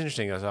 yeah, that was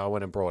interesting. So I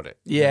went and brought it.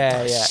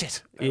 Yeah,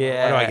 Shit.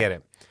 Yeah. Why do I get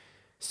him?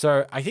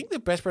 So I think the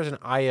best present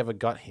I ever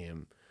got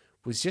him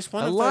was just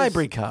one of those... A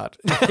library card.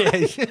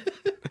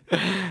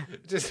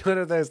 Just one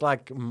of those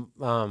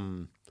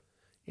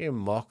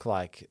mock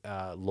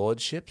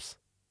lordships.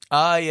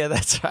 Oh yeah,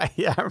 that's right.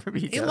 Yeah, I remember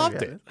you. He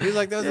loved it. He was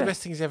like, that was the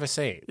best thing he's ever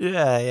seen.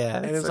 Yeah, yeah.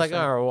 And it was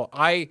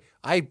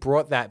I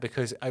brought that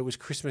because it was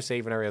Christmas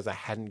Eve and I realized I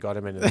hadn't got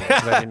him anything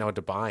because I didn't know what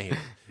to buy him.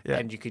 Yeah.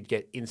 And you could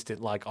get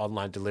instant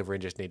online delivery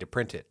and just need to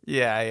print it.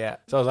 Yeah, yeah.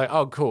 So I was like,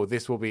 oh cool,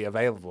 this will be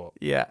available.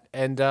 Yeah.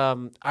 And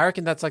I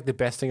reckon that's the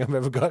best thing I've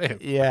ever got him.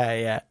 Yeah,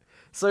 yeah.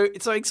 So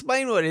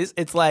explain what it is.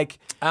 It's like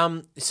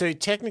so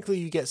technically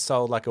you get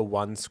sold a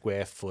 1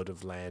 square foot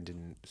of land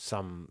in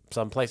some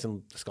place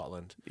in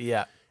Scotland.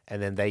 Yeah.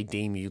 And then they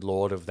deem you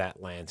lord of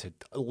that land. So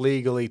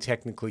legally,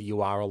 technically,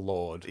 you are a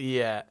lord.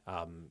 Yeah.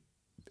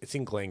 It's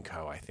in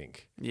Glencoe, I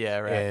think. Yeah,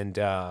 right.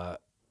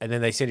 And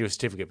then they send you a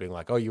certificate being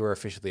like, oh, you are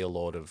officially a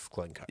lord of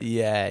Glencoe.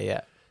 Yeah,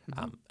 yeah.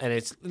 And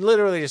it's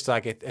literally just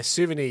a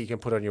souvenir you can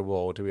put on your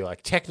wall to be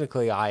like,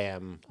 technically, I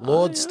am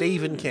Lord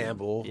Stephen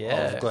Campbell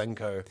of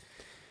Glencoe.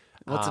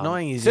 What's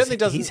annoying is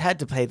he's had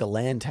to pay the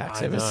land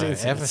tax ever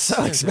since. It's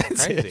so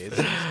expensive.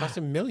 It's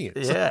costing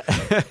millions. Yeah.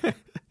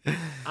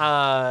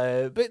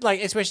 But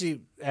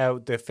especially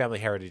the family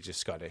heritage is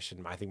Scottish,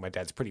 and I think my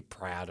dad's pretty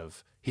proud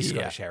of his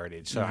Scottish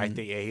heritage. So I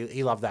think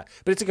he loved that.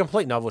 But it's a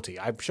complete novelty.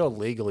 I'm sure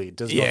legally it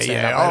does not say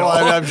that at all.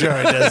 I'm sure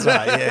it does.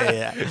 Right. Yeah,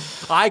 yeah.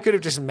 I could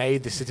have just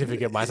made the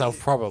certificate myself,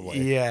 probably.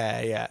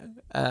 Yeah, yeah.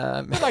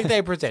 But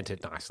they present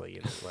it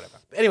nicely, whatever.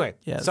 Anyway,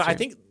 so I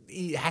think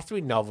it has to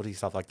be novelty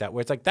stuff like that,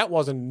 where it's that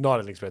wasn't not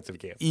an expensive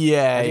gift.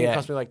 Yeah, I think it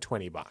cost me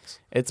 $20.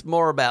 It's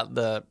more about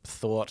the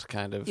thought,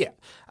 kind of. Yeah.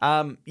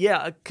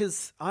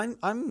 Because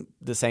I'm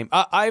the same.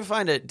 I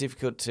find it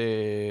difficult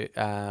to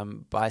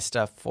buy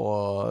stuff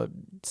for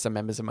some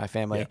members of my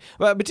family,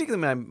 well,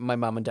 particularly my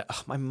mum and dad.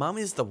 Oh, my mum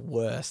is the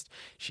worst.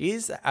 She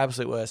is the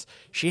absolute worst.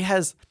 She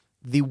has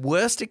the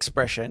worst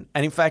expression,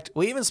 and in fact,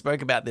 we even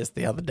spoke about this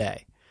the other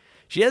day.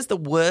 She has the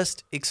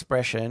worst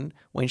expression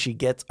when she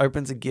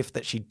opens a gift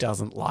that she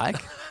doesn't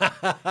like,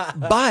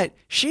 but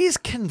she's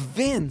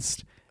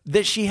convinced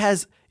that she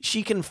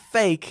can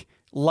fake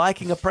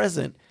liking a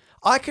present.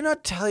 I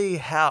cannot tell you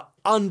how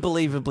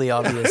unbelievably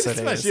obvious it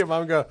Especially is. your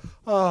mum go,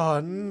 oh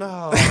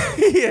no,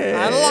 Yeah.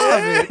 I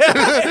love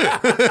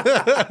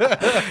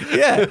it.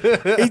 Yeah,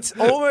 it's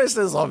almost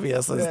as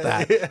obvious as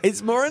that.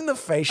 It's more in the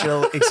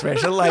facial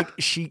expression,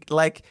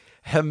 like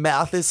her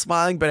mouth is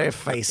smiling, but her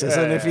face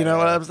isn't. If you know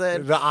what I'm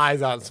saying. The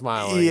eyes aren't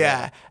smiling.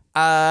 Yeah.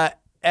 But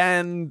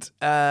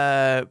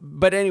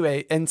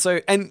anyway, and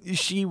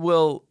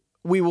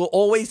we will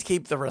always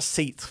keep the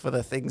receipts for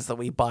the things that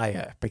we buy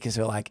her because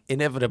we're like,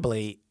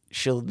 inevitably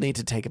she'll need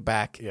to take it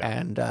back. Yeah.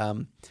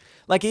 And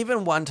like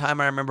even one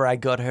time I remember I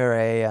got her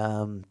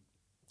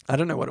I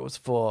don't know what it was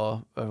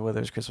for, or whether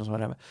it was Christmas or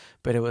whatever,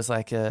 but it was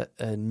like a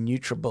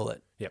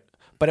NutriBullet. Yep.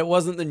 But it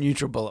wasn't the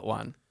NutriBullet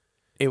one.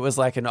 It was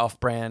like an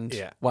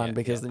off-brand one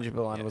because the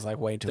NutriBullet one was like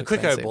way too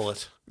expensive. The Quicko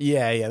Bullet.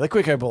 Yeah, the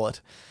Quicko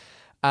Bullet.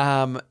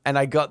 And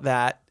I got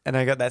that, and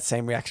I got that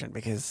same reaction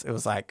because it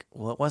was like,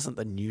 well, it wasn't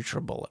the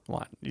NutriBullet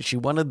one. She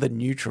wanted the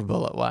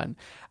NutriBullet one.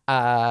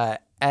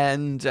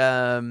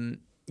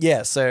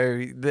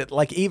 So that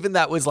like even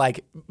that was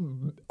like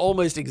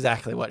almost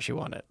exactly what she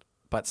wanted,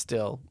 but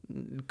still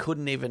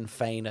couldn't even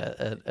feign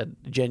a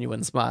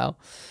genuine smile.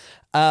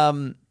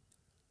 And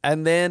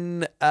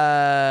then,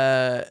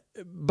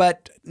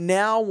 but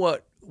now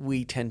what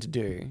we tend to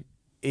do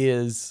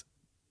is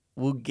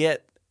we'll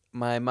get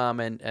my mum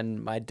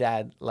and my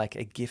dad like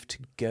a gift to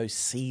go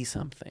see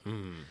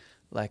something,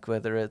 like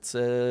whether it's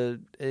a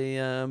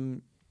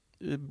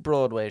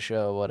Broadway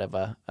show or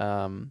whatever,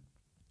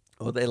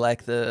 or they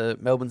like the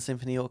Melbourne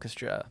Symphony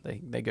Orchestra.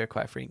 They go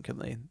quite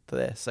frequently to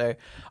there. So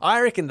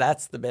I reckon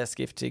that's the best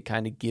gift to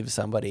kind of give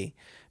somebody,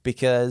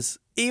 because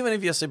even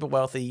if you're super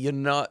wealthy, you're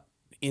not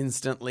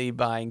instantly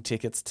buying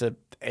tickets to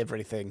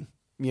everything.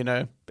 You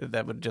know,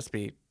 that would just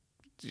be.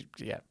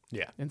 Yeah,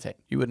 insane.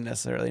 You wouldn't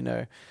necessarily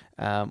know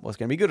what's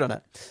going to be good on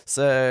it.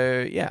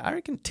 So, yeah, I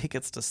reckon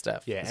tickets to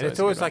stuff. Yeah, and it's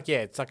always like,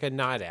 it's like a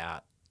night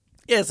out.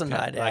 Yeah, it's a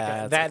night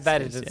out.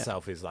 That in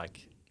itself is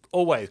like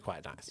always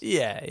quite nice.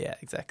 Yeah,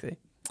 exactly.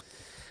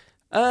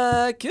 Cool.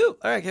 All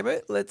right,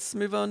 Kebo, let's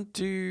move on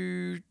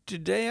to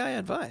Today I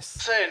Advice.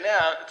 So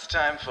now it's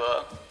time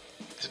for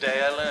Today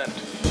I Learned.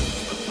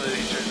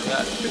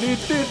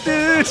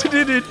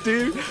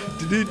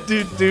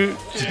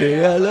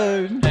 Today I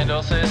learned. And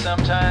also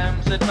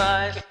sometimes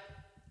advice.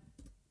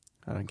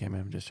 I don't care,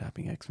 man. I'm just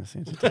shopping Xmas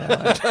into Today I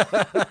Learned.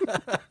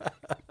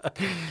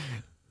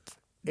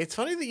 It's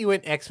funny that you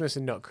went Xmas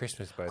and not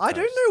Christmas both times. I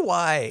don't know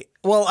why.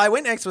 Well, I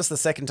went Xmas the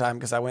second time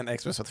because I went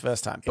Xmas for the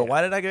first time. But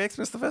why did I go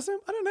Xmas the first time?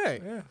 I don't know.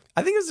 Yeah.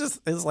 I think it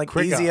was like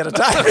Quicker. easy at a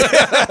time.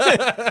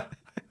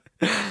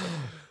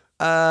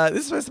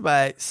 This is posted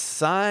by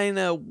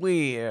Sina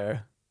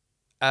Weir.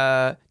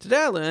 Today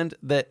I learned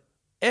that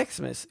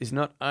Xmas is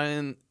not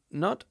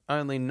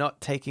only not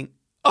taking...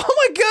 Oh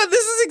my God,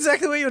 this is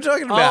exactly what you were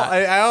talking about.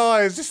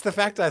 It's just the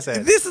fact I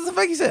said. This is the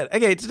fact you said.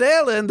 Okay, today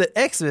I learned that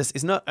Xmas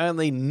is not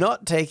only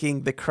not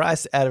taking the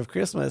Christ out of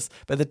Christmas,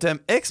 but the term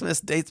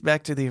Xmas dates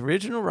back to the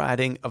original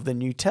writing of the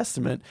New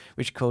Testament,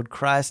 which called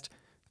Christ...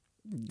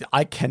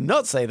 I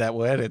cannot say that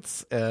word.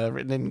 It's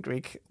written in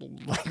Greek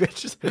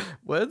language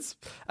words,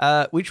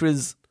 which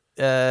was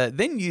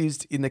then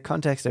used in the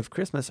context of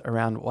Christmas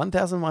around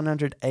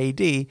 1100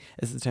 AD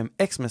as the term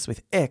Xmas,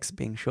 with X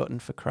being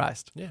shortened for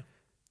Christ. Yeah.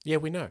 Yeah,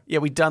 we know. Yeah,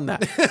 we've done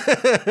that.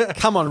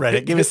 Come on,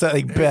 Reddit. Give us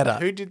something better.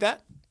 Who did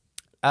that?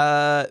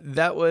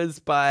 That was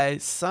by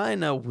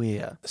Sina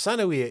Weir.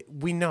 Sina Weir,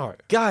 we know.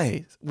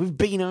 Guys, we've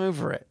been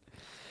over it.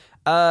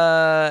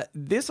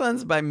 This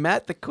one's by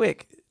Matt the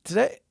Quick.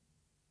 Today...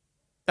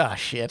 Oh,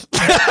 shit.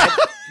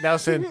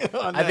 Nelson,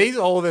 are these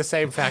all the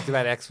same fact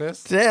about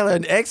Xmas? Today I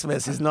learned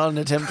Xmas is not an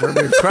attempt to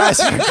remove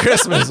Christ from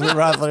Christmas, but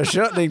rather a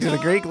shortening to the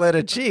Greek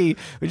letter chi,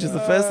 which is the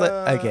first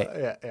letter.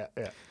 Okay.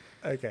 Yeah.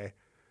 Okay.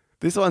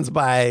 This one's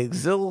by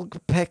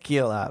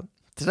Zilpecula.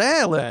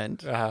 Today I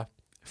learned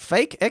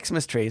fake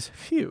Xmas trees,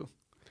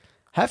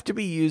 have to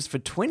be used for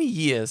 20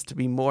 years to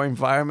be more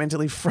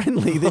environmentally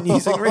friendly than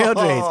using real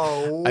trees.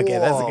 Okay,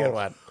 that's a good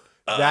one.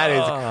 That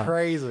is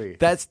crazy.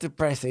 That's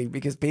depressing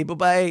because people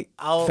buy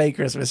fake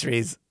Christmas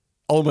trees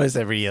almost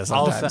every year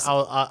sometimes.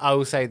 I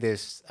will say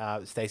this.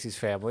 Stacey's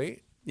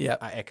family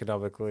are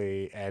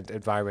economically and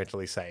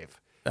environmentally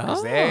safe.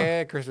 Because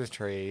their Christmas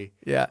tree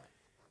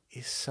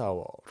is so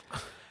old.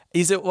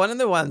 Is it one of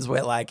the ones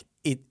where like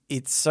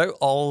it's so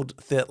old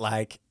that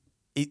like...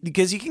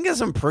 because you can get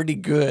some pretty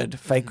good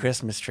fake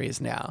Christmas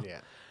trees now.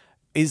 Yeah.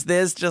 Is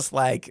there's just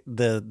like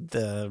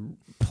the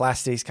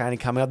plastics kind of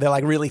coming out? They're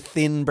like really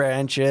thin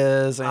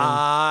branches.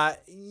 And...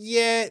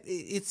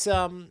 it's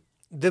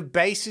the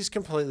base is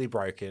completely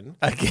broken.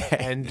 Okay,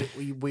 and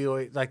we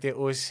always, like there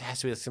always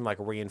has to be some like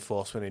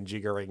reinforcement and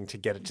jiggering to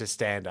get it to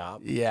stand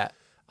up. Yeah.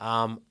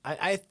 I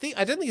don't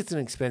think it's an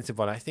expensive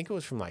one. I think it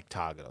was from like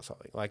Target or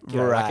something. Like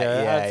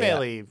a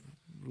fairly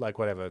like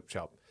whatever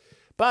shop.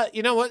 But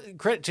you know what?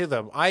 Credit to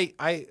them.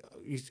 I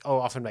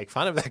often make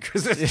fun of that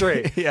Christmas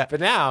tree. Yeah. But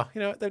now,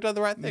 they've done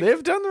the right thing.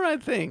 They've done the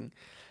right thing.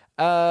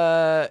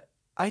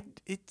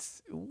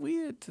 It's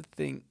weird to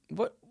think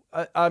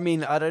I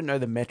mean, I don't know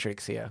the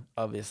metrics here,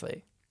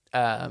 obviously.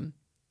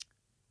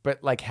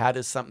 But like, how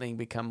does something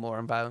become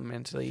more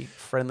environmentally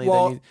friendly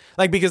than you?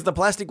 Like, because the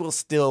plastic will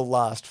still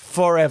last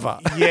forever.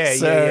 Yeah,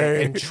 So- yeah.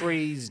 And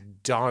trees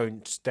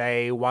don't.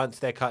 Once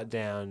they're cut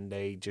down,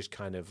 they just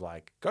kind of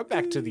like go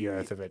back to the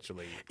earth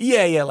eventually.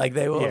 Yeah, like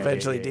they will Yeah,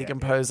 eventually yeah.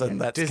 decompose, and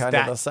that's Does kind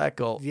that- of the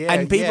cycle. Yeah,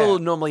 and people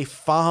yeah. normally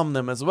farm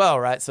them as well,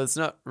 right? So it's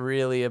not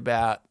really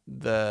about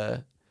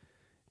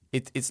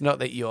it's not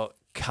that you're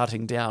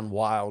cutting down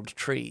wild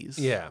trees.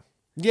 Yeah.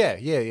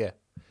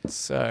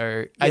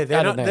 So Yeah, I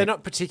don't know. they're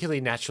not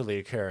particularly naturally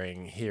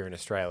occurring here in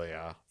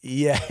Australia.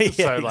 Yeah, So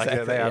like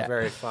exactly, they are yeah.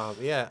 very farm.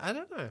 Yeah, I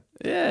don't know.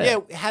 Yeah.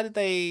 Yeah, how did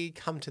they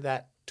come to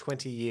that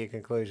 20-year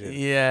conclusion?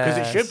 Yeah.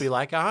 Because it should be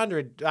like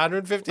 100,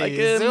 150 like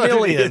years. a 200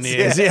 million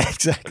years. Yeah. Yeah,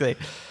 exactly.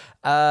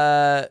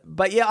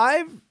 But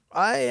yeah,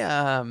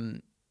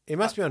 It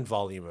must be on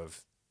volume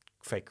of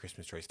fake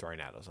Christmas trees thrown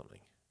out or something.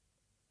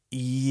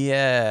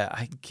 yeah,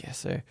 I guess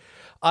so.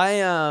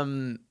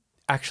 I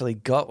actually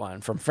got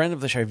one from friend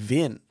of the show,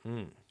 Vin,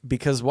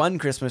 because one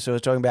Christmas I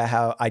was talking about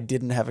how I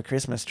didn't have a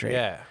Christmas tree.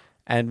 Yeah.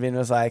 And Vin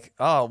was like,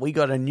 "Oh, we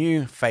got a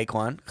new fake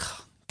one."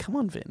 Come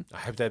on, Vin. I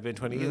hope they've been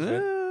 20 years.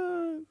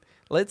 Man.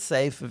 Let's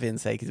say for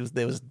Vin's sake,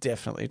 there was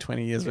definitely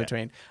 20 years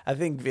between. I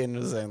think Vin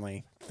was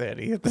only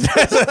 30 at the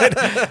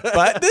time,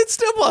 but it's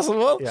still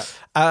possible. Yeah.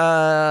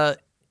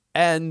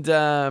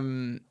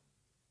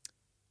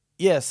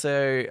 Yeah,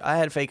 so I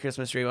had fake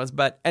Christmas tree once,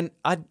 and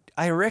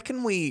I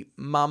reckon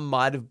Mum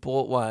might have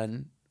bought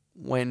one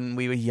when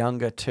we were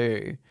younger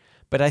too,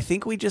 but I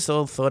think we just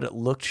all thought it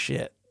looked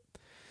shit.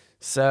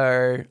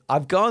 So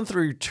I've gone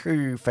through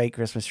 2 fake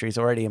Christmas trees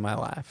already in my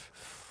life,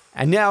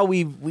 and now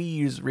we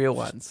use real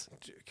ones.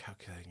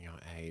 Calculating your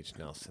age,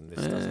 Nelson,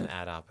 this doesn't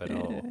add up at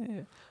all.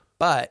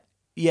 But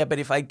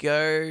if I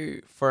go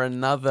for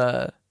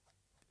another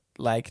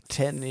like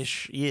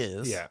 10-ish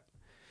years, Yeah.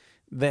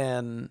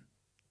 then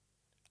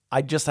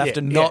I just have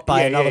to Yeah, not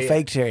buy yeah, another yeah.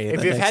 fake tree. in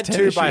If the you've had next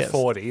 2 10-ish by years.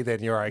 40,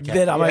 then you're okay.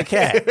 Then I'm Yeah.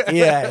 okay.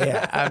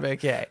 Yeah, I'm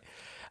okay.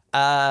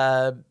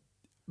 But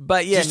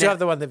yeah, Do you still have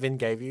the one that Vin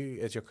gave you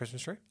as your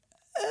Christmas tree?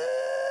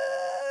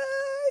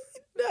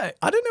 no,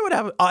 I don't know what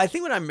happened. Oh, I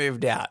think when I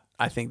moved out,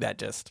 I think that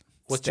just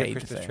What's your stayed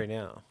Christmas there. tree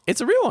now? It's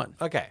a real one.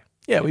 Okay.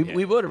 Yeah,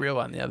 we bought a real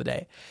one the other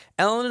day.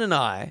 Ellen and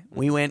I,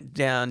 we went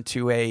down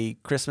to a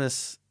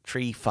Christmas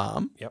tree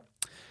farm. Yep.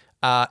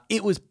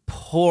 It was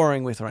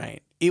pouring with rain.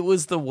 It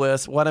was the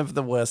worst, one of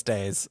the worst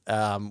days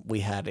we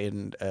had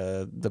in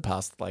the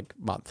past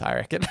month, I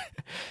reckon.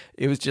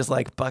 It was just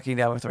bucking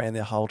down with rain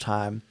the whole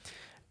time.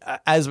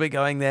 As we're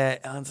going there,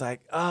 Ellen's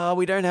like, "Oh,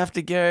 we don't have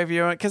to go if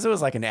you want," because it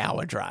was like an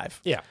hour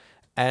drive. Yeah.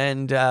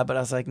 And but I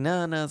was like,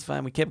 no, it's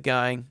fine. We kept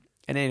going,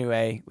 and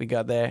anyway, we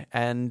got there,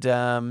 and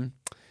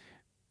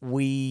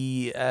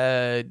we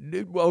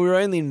were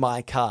only in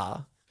my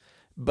car,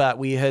 but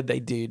we heard they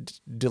did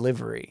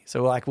delivery,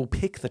 so we're like, we'll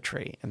pick the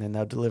tree and then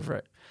they'll deliver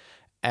it.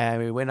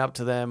 And we went up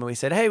to them and we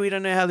said, "Hey, we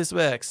don't know how this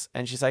works."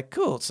 And she's like,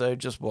 "Cool. So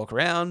just walk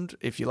around.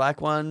 If you like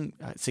one,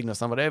 signal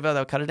someone over.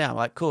 They'll cut it down." I'm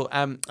like, "Cool.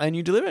 And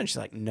you deliver?" And she's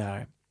like,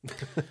 "No."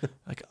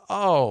 Like,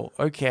 "Oh,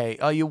 okay.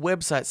 Oh, your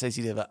website says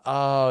you deliver."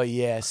 "Oh,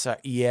 yeah. So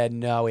yeah,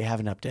 no, we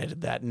haven't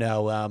updated that.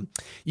 No,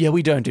 yeah,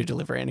 we don't do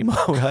delivery anymore."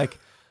 We're like,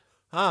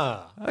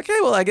 "Okay,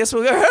 well, I guess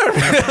we'll go home."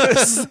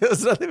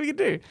 There's nothing we can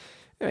do.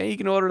 Anyway, you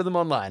can order them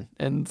online,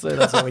 and so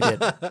that's what we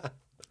did.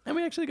 And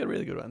we actually got a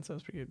really good one, so it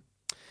was pretty good.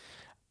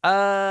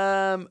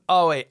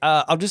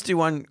 I'll just do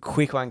one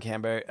quick one,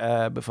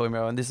 Cambo, before we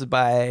move on. This is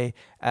by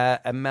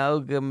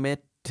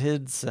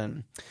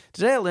Amalgamatedson.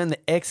 Today I learned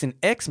that X in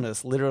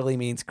Xmas literally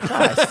means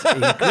Christ. In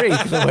Greek,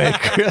 the word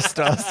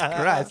Christos,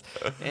 Christ.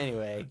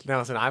 Anyway.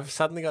 Nelson, I've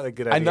suddenly got a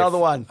good idea. Another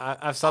one.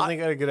 I've suddenly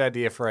got a good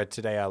idea for a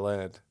Today I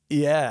Learned.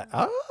 Yeah.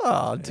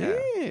 Oh,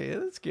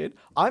 dude, that's good.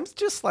 I'm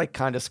just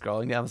kind of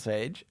scrolling down the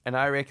page, and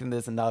I reckon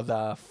there's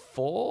another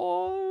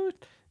 4,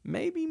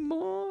 maybe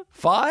more,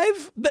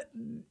 5.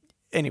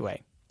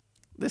 Anyway,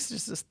 this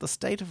is just the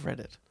state of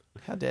Reddit.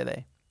 How dare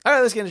they? All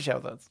right, let's get into shower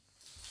thoughts.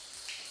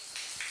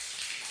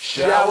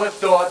 Shower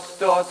thoughts,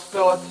 thoughts,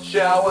 thoughts,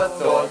 shower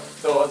thoughts,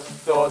 thoughts,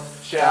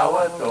 thoughts,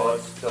 shower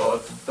thoughts,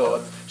 thoughts,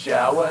 thoughts,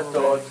 shower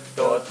thoughts,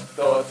 thoughts,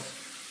 thoughts.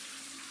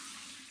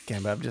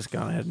 Gambo, I've just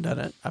gone ahead and done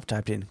it. I've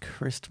typed in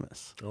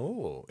Christmas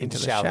Oh, into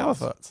the shower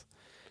thoughts.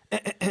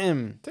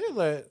 Here's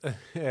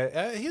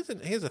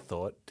a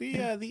thought.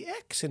 The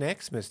X in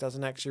Xmas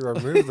doesn't actually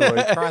remove the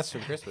word Christ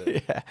from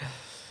Christmas.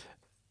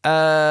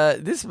 Yeah.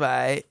 This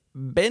by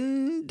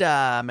Ben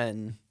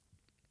Darman.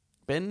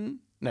 Ben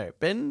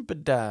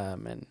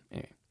Bedarman.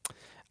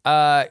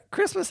 Anyway.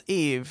 Christmas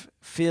Eve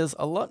feels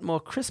a lot more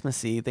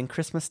Christmassy than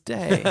Christmas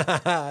Day.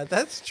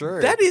 That's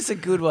true. That is a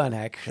good one,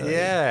 actually.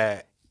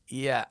 Yeah.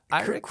 Yeah.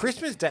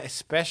 Christmas Day,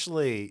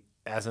 especially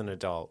as an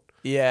adult,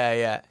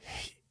 Yeah.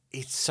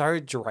 it's so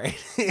draining.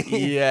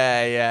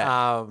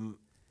 Yeah.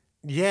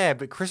 Yeah,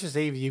 but Christmas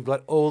Eve, you've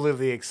got all of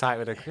the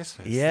excitement of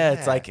Christmas. Yeah,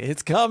 it's like,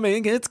 it's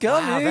coming.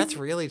 Wow, that's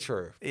really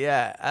true.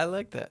 Yeah, I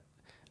like that.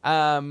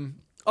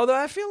 Although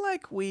I feel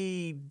like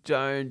we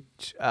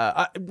don't,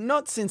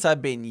 not since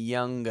I've been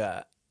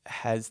younger,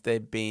 has there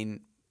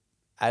been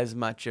as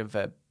much of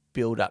a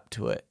build up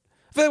to it.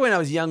 I feel like when I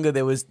was younger,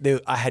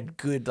 I had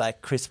good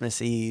like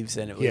Christmas Eves,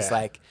 and it was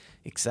like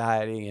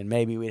exciting, and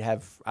maybe we'd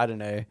have, I don't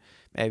know,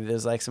 maybe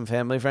there's like some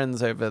family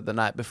friends over the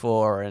night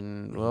before,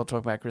 and we'll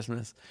talk about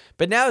Christmas.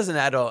 But now as an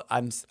adult,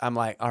 I'm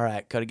like, all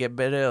right, got to get to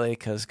bed early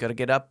because got to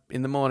get up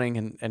in the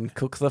morning and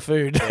cook the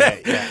food.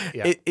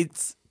 Yeah.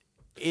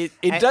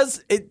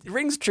 It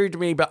rings true to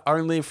me, but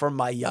only from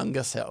my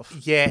younger self.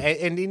 Yeah,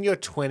 and in your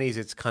 20s,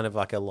 it's kind of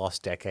like a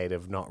lost decade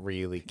of not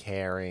really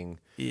caring.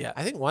 Yeah.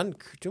 I think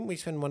didn't we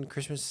spend one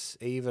Christmas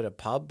Eve at a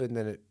pub and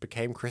then it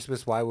became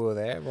Christmas while we were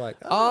there? We're like,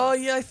 oh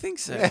yeah, I think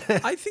so.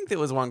 I think there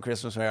was one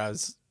Christmas where I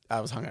was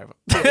hungover.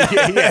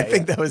 I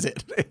think that was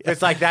it.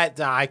 It's like that.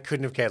 I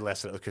couldn't have cared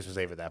less that it was Christmas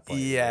Eve at that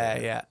point.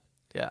 Yeah.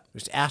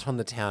 Just out on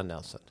the town,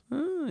 Nelson.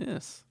 Oh,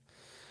 yes.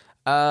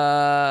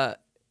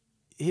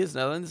 Here's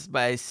another one. This is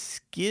by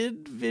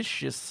Skid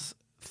Vicious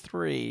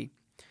 3.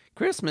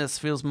 Christmas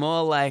feels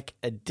more like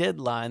a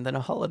deadline than a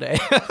holiday.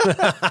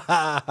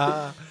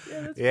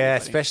 Yeah,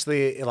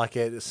 especially like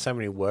at so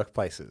many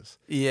workplaces.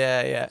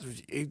 Yeah.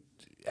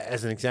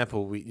 As an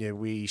example,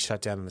 we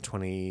shut down on the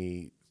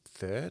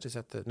 23rd. Is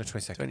that the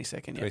 22nd?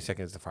 22nd, yeah. 22nd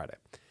is the Friday.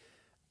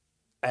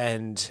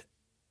 And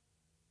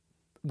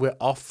we're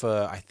off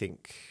for, I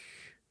think,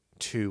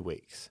 2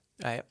 weeks.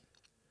 Yep.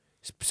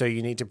 So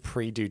you need to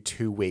pre-do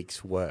 2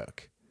 weeks'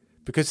 work.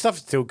 Because stuff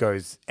still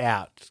goes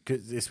out,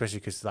 especially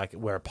because like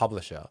we're a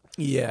publisher.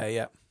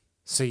 Yeah.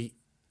 So, it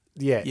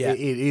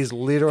is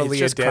literally It's a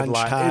just crunch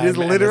deadline. time It is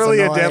and literally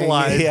it's a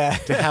annoying. deadline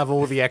to have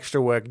all the extra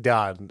work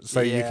done,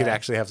 so you can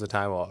actually have the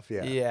time off.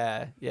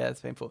 Yeah, it's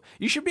painful.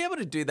 You should be able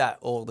to do that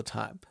all the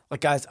time.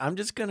 Like, guys, I'm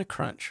just going to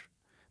crunch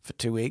for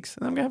 2 weeks,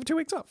 and I'm going to have 2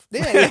 weeks off.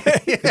 Yeah.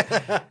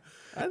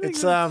 I think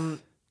It's and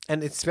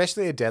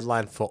especially a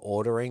deadline for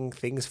ordering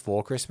things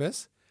for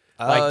Christmas.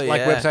 Oh,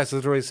 Like websites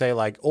literally say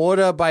like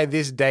order by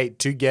this date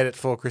to get it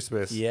for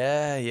Christmas.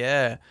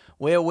 Yeah.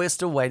 We're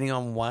still waiting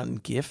on one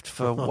gift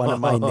for one of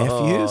my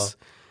nephews,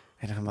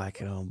 and I'm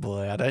like, oh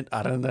boy, I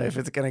don't know if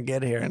it's gonna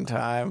get here in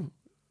time.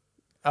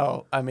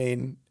 Oh, I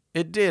mean,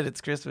 it did.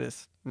 It's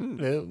Christmas. Here's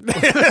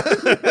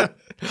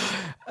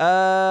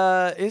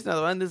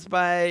another one. This is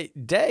by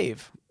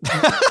Dave.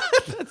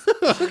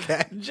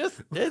 Okay.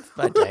 It's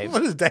by Dave.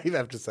 What does Dave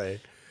have to say?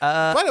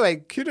 By the way,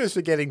 kudos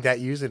for getting that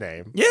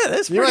username. Yeah,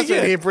 that's You pretty must have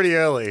been good. here pretty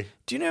early.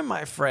 Do you know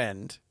my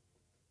friend?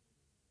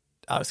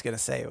 I was going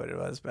to say what it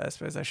was, but I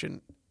suppose I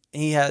shouldn't.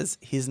 He has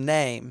his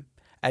name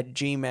at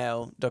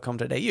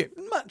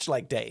gmail.com.au, much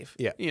like Dave.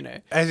 Yeah. You know,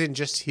 As in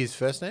just his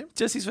first name?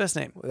 just his first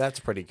name. Well,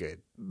 that's pretty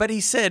good. But he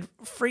said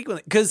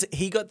frequently, because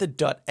he got the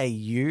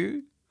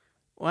 .au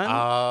one,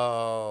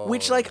 Oh.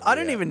 which like I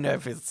don't even know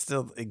if it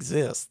still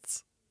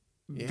exists.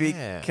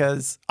 Yeah.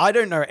 Because I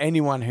don't know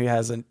anyone who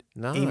has an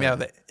No. email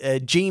that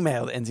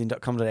Gmail that ends in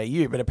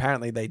 .com.au, but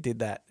apparently they did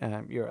that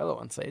URL at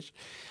one stage.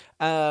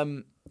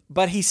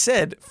 But he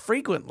said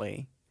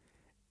frequently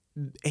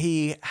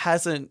he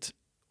hasn't,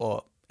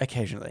 or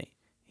occasionally,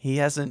 he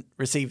hasn't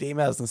received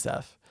emails and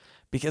stuff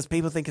because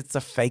people think it's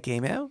a fake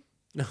email.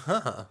 It's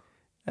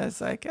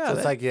like, oh, So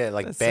it's like,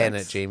 that ben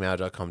at sucks.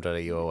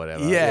 gmail.com.au or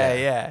whatever.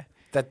 Yeah.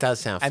 That does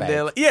sound And fake.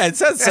 they're like, yeah, it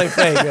sounds so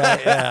fake.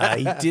 Like,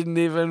 he didn't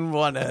even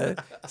want to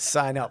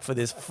sign up for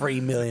this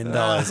 $3 million.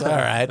 All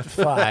right,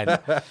 fine.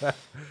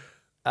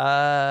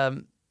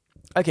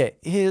 Okay,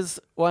 here's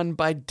one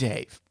by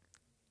Dave.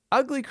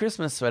 Ugly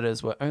Christmas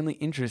sweaters were only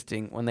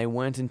interesting when they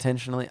weren't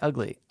intentionally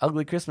ugly.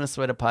 Ugly Christmas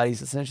sweater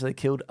parties essentially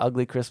killed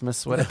ugly Christmas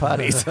sweater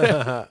parties.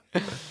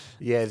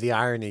 Yeah, the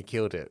irony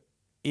killed it.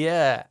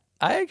 Yeah,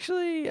 I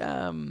actually,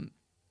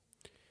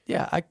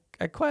 I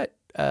quite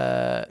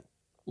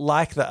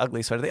like the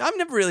ugly sweater thing. I've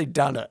never really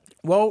done it.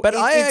 Well, but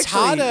it's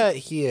harder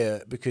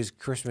here because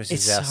Christmas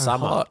is our so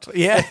summer. hot.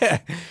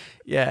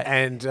 Yeah.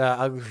 And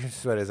ugly Christmas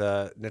sweaters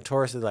are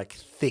notoriously like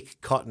thick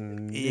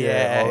cotton,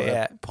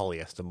 Yeah.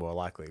 polyester more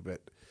likely,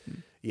 but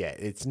yeah,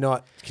 it's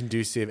not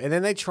conducive. And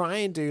then they try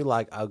and do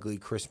like ugly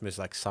Christmas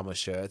like summer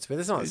shirts, but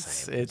it's not the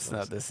same. It's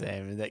not the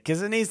same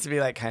because it needs to be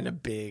like kind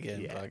of big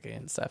and bulky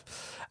and stuff.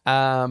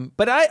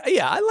 But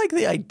I like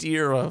the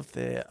idea of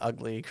the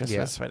ugly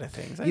Christmas sweater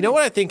things. You know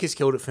what I think has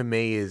killed it for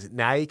me is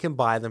now you can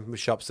buy them from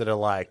shops that are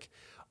like,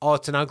 oh,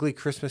 it's an ugly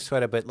Christmas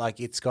sweater, but like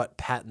it's got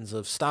patterns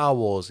of Star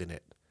Wars in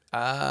it.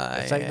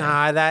 It's like,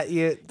 nah, that's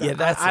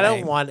I don't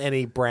lame. want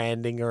any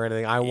branding or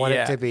anything. I want it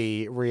Yeah. to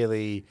be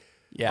really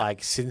Yeah.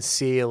 like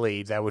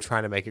sincerely they were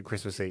trying to make it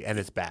Christmassy and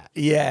it's bad.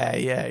 Yeah,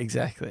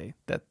 exactly.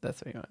 That's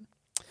what you want.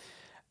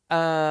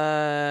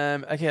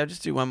 Okay, I'll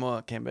just do one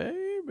more, Cambo,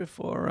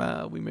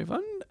 before we move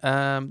on.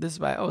 This is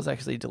why I was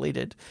actually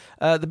deleted.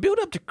 The build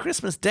up to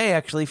Christmas Day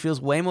actually feels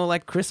way more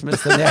like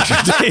Christmas than the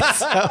actual day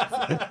itself.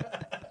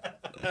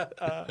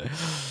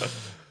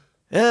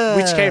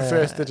 Which came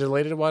first, the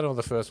deleted one or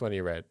the first one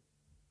you read?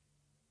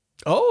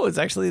 Oh, it's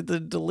actually the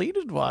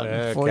deleted one.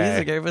 4 years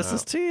Okay. ago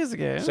versus 2 years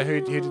ago. So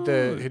who did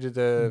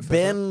the first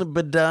Ben one?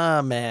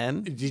 Badar,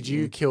 man. Did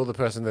you kill the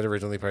person that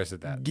originally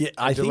posted that? Yeah,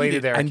 I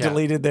deleted their and account.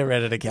 deleted their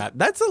Reddit account.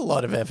 That's a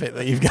lot of effort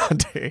that you've gone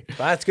to.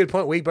 That's a good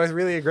point. We both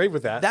really agreed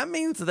with that. That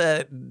means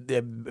that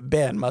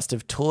Ben must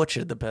have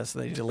tortured the person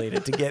that he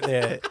deleted to get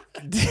their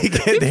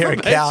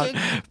account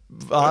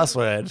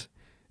password.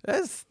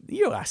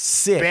 You are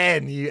sick.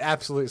 Ben, you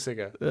absolute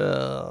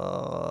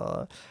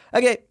sicko.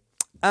 Okay.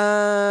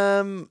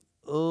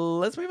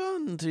 Let's move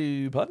on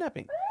to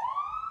podnapping.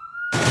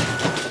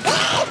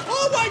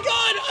 Oh my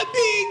god, I'm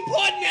being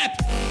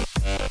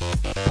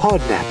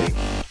podnapped!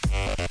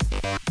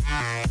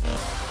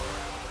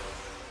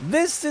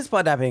 This is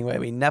podnapping, where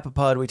we nap a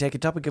pod, we take a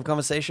topic of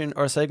conversation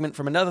or a segment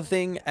from another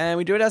thing, and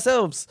we do it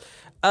ourselves.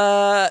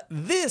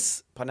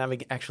 This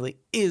podnapping actually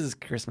is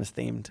Christmas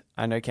themed.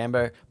 I know,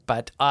 Cambo,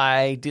 but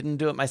I didn't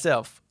do it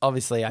myself.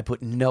 Obviously, I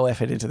put no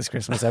effort into this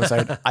Christmas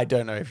episode. I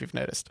don't know if you've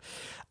noticed.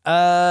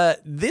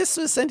 This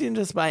was sent in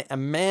to us by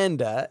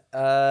Amanda.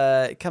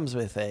 It comes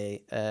with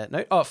a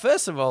note. Oh,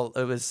 first of all,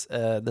 it was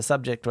the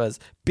subject was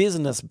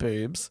business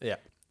boobs. Yeah.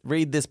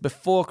 Read this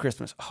before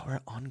Christmas. Oh, we're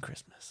on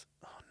Christmas.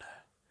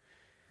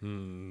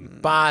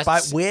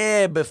 But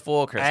we're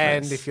before Christmas.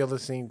 and if you're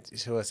listening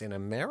to us in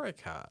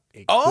America,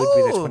 it could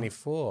be the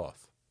 24th.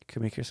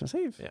 Could be Christmas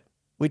Eve. Yeah.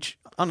 Which,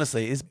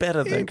 honestly, is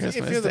better than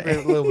Christmas It feels a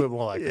Day. little bit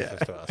more like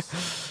Christmas to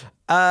us.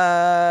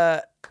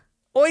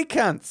 Oi,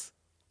 cunts.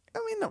 I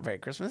mean, not very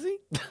Christmassy.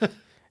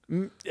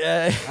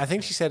 I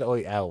think she said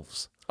oi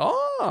elves.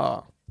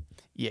 Oh,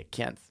 yeah,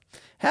 cunts.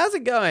 How's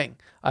it going?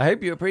 I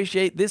hope you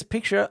appreciate this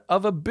picture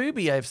of a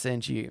boobie I've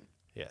sent you.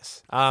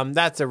 Yes.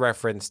 That's a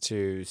reference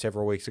to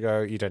several weeks ago.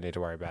 You don't need to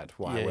worry about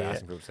why Yeah, we're yeah.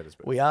 asking people to send us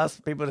boobs. We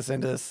asked people to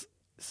send us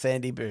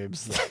sandy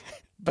boobs,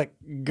 but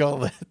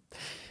go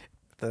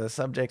the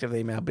subject of the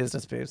email,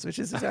 business boobs, which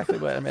is exactly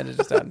what Amanda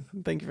just done.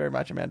 Thank you very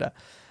much, Amanda.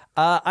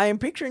 I am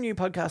picturing you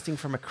podcasting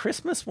from a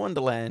Christmas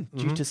wonderland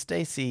due to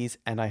Stacey's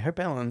and I hope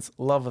Ellen's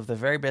love of the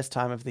very best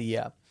time of the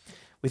year.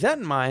 With that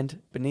in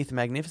mind, beneath a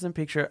magnificent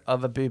picture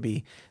of a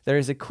boobie, there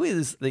is a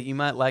quiz that you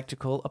might like to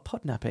call a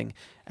podnapping,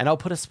 and I'll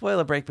put a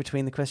spoiler break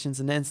between the questions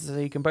and answers so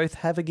you can both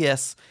have a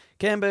guess.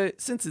 Cambo,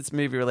 since it's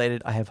movie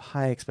related, I have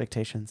high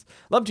expectations.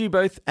 Love to you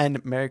both,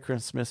 and Merry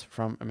Christmas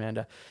from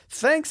Amanda.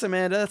 Thanks,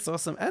 Amanda. That's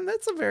awesome, and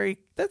that's a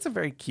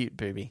very cute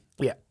boobie.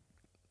 Yeah.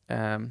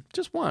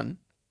 Just one,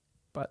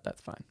 but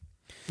that's fine.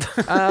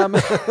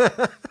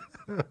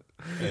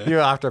 You're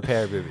after a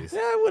pair of boobies. Yeah,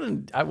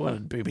 I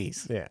wanted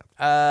boobies. Yeah.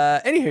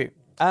 Anywho,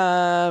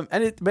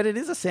 but it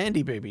is a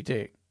sandy boobie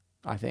too,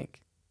 I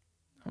think.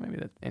 Or maybe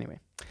that. Anyway.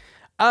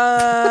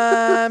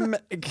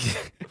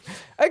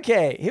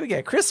 Okay, here we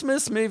go.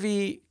 Christmas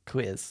movie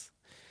quiz.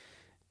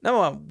 Number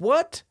one,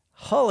 what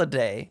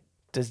holiday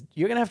does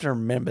you're gonna have to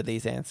remember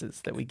these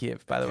answers that we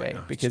give, by the way,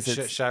 because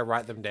Should I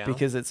write them down?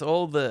 because it's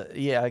all the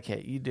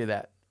okay, you do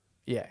that.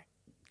 Yeah.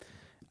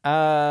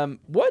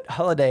 What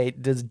holiday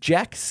does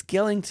Jack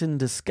Skellington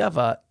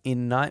discover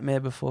in Nightmare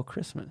Before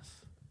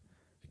Christmas?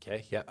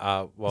 Okay. Yeah.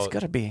 Well, It's got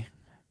to be.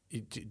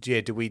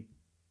 do we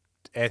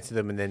answer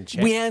them and then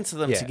check? We answer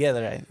them Yeah.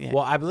 together. Eh? Yeah.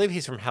 Well, I believe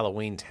he's from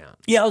Halloween Town,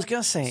 Yeah, I was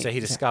gonna say. so he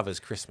discovers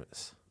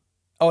Christmas.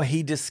 Oh,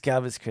 he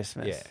discovers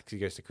Christmas. Yeah, because he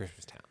goes to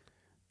Christmas Town.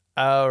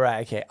 Oh,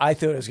 right. Okay. I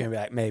thought it was gonna be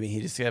like maybe he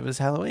discovers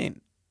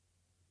Halloween.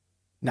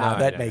 No,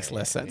 that makes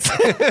less sense.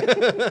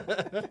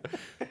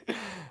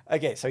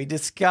 Okay, so he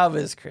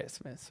discovers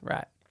Christmas,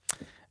 right?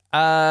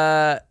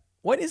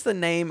 What is the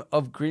name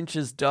of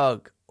Grinch's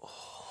dog?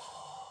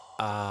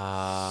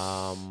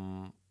 Oh,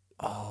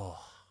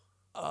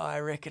 I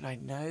reckon I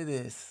know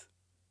this.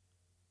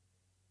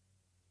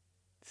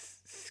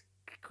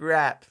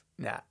 Scrap.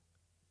 Nah.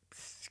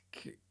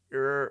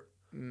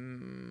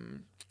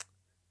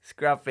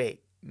 Scruffy.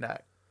 No.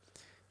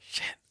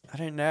 Shit. I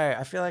don't know.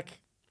 I feel like.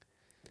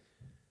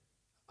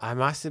 I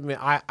must admit,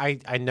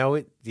 I know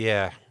it.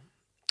 Yeah,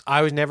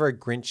 I was never a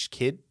Grinch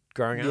kid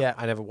growing up. Yeah.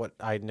 I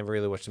never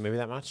really watched the movie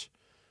that much.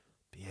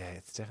 But yeah,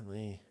 it's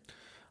definitely.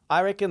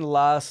 I reckon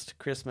last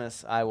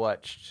Christmas I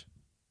watched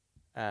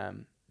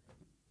Jim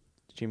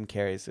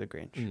Carrey's The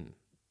Grinch. And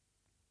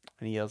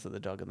he yells at the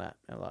dog in that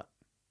a lot.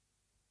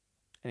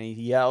 And he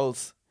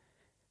yells,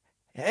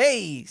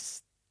 "Hey!"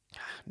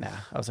 Nah,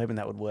 I was hoping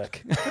that would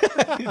work.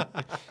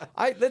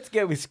 Let's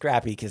go with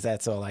Scrappy because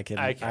that's all I can.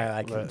 Okay,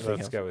 I can think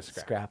let's of. go with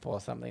Scrap.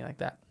 or something like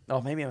that. Oh,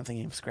 maybe I'm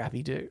thinking of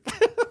Scrappy Doo.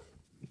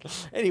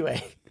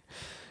 Anyway,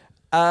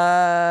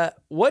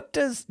 what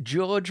does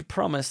George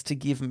promise to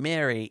give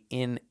Mary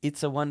in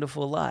It's a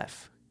Wonderful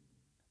Life?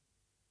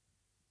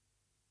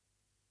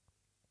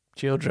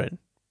 Children.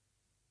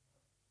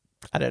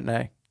 I don't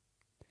know.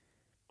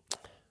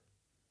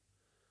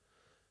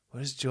 What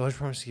does George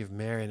promise to give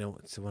Mary in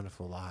It's a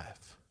Wonderful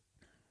Life?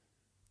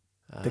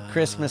 The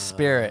Christmas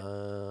spirit.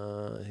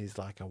 He's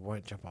like, I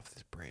won't jump off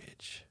this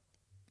bridge.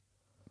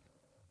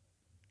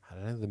 I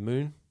don't know, the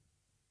moon?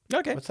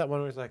 Okay. What's that one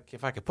where it's like,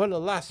 if I could put a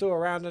lasso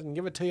around it and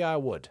give it to you, I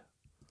would.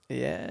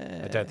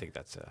 Yeah. I don't think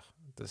that's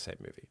the same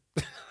movie.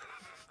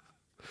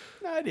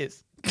 No, it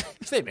is.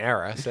 Same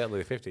era,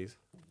 certainly the 50s.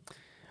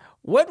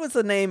 What was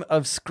the name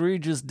of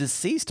Scrooge's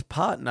deceased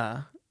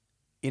partner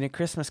in A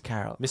Christmas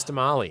Carol? Mr.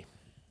 Marley.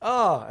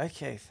 Oh,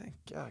 okay. Thank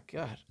God.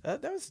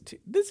 That was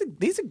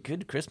these are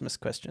good Christmas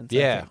questions.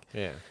 I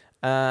think.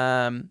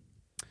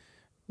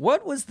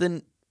 What was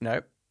the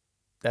nope?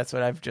 That's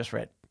what I've just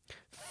read.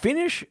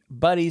 Finish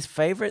Buddy's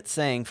favorite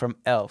saying from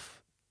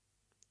Elf.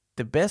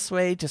 The best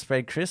way to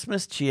spread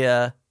Christmas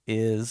cheer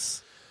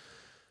is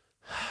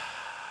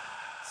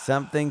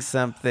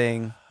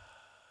something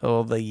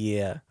all the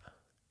year,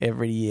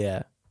 every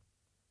year.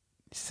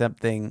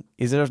 Something.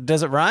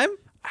 Does it rhyme?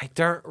 I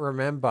don't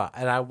remember,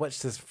 and I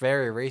watched this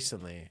very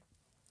recently.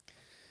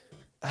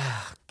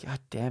 Oh, God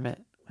damn it.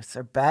 We're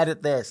so bad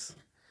at this.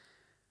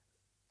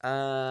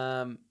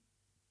 I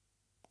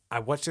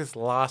watched this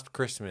last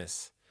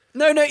Christmas.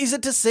 No, is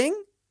it to sing?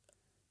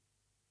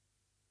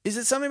 Is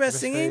it something about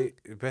singing?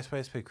 The best way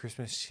to spend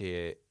Christmas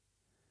cheer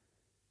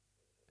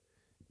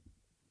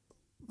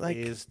Like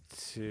is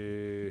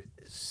to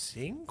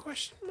sing,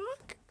 question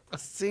mark?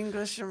 sing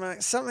question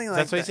mark? Something like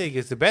That's what that. he's saying,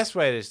 is the best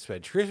way to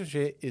spend Christmas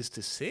cheer is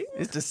to sing?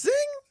 Is to sing?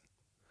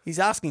 He's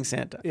asking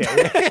Santa.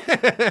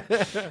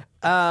 Yeah.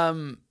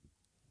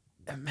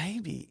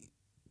 Maybe.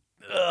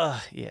 Yeah,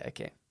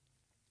 okay.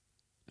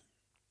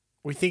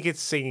 We think it's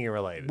singing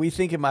related. We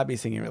think it might be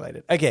singing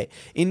related. Okay.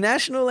 In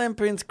National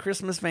Lampoon's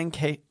Christmas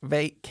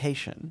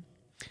Vacation,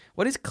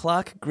 what is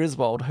Clark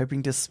Griswold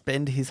hoping to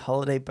spend his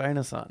holiday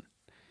bonus on?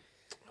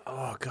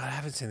 Oh God, I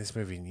haven't seen this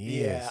movie in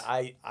years.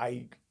 Yeah,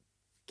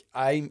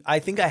 I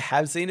think I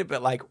have seen it,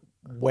 but like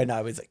when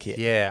I was a kid.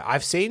 Yeah,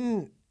 I've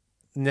seen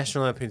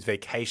National Lampoon's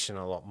Vacation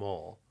a lot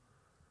more.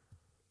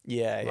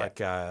 Yeah.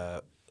 Like,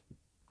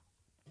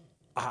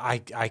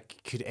 I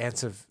could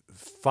answer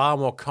far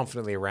more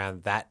confidently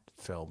around that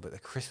film, but the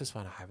Christmas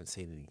one I haven't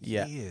seen in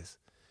years.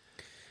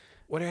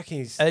 What do you reckon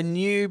he's... A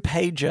new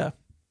pager.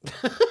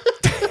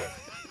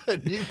 A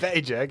new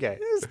pager, okay.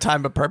 It's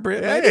time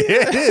appropriate, Yeah, maybe.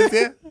 it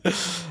is,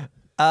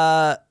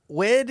 yeah.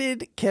 Where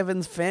did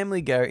Kevin's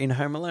family go in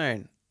Home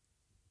Alone?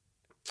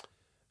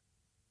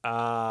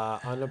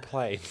 On a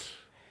plane.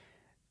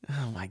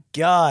 Oh my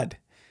God.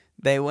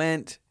 They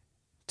went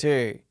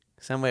to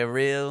somewhere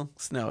real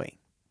snowy.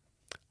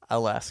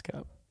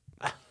 Alaska.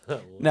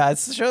 No,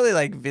 it's surely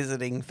like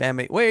visiting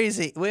family. Where is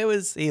he? Where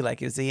was he?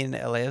 Like, is he in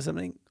LA or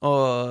something?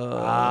 Or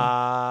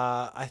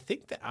I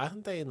think that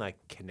aren't they in like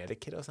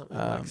Connecticut or something?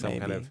 Like some maybe.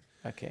 kind of...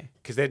 Okay.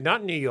 Because they're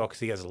not in New York, because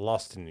he gets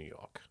lost in New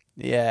York.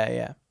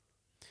 Yeah.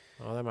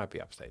 Oh, they might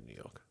be upstate New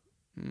York.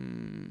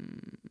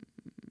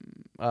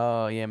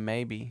 Oh, yeah,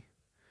 maybe.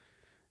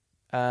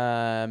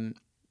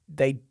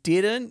 They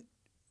didn't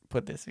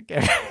put this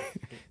again.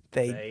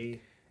 They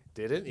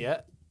didn't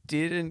yet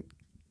didn't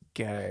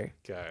go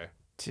go.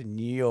 to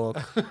New York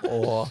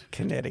or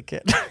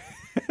Connecticut.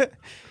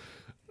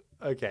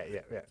 Okay, yeah,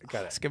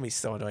 got It's it. gonna be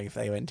so annoying if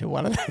they went to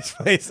one of those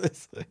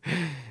places.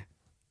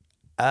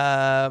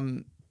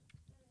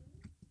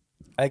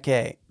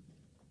 Okay.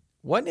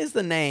 What is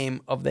the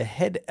name of the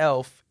head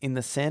elf in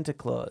the Santa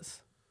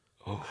Claus?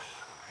 I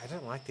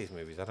don't like these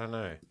movies. I don't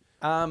know.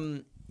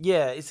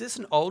 Yeah, is this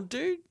an old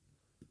dude?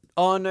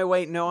 Oh no,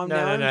 wait, no, I'm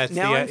No, it's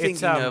now the, I'm it's,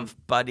 thinking of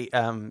Buddy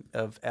of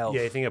Elf.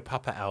 Yeah, you think of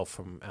Papa Elf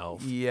from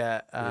Elf. Yeah,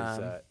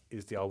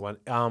 Is the old one.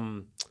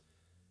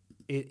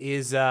 It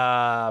is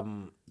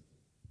oh,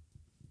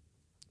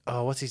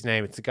 what's his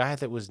name? It's the guy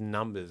that was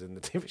Numbers in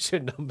the TV show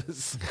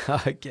Numbers.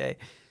 okay.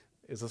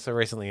 Is also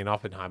recently in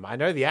Oppenheimer. I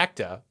know the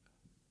actor,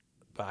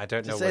 but I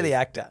don't know. Just say the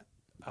actor.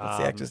 What's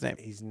the actor's name?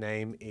 His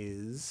name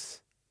is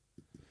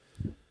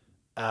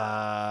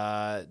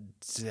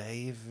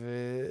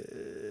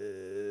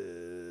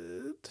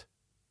David.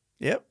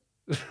 Yep.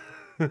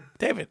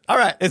 David. All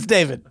right, it's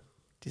David.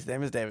 His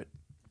name is David.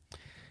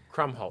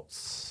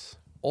 Crumholtz.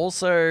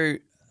 Also,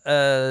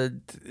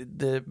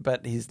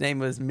 but his name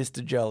was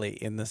Mr. Jolly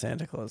in the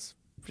Santa Claus,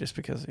 just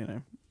because you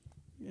know.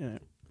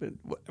 But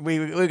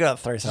we got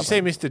to throw Did you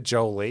something. say Mr.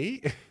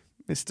 Jolie?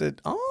 Mr.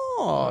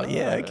 Oh,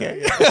 yeah,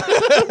 okay.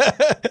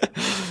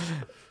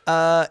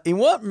 In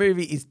what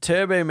movie is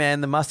Turbo Man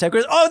the Must-Have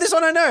Christmas? Oh, this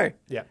one I know.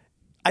 Yeah.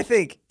 I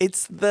think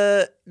it's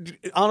the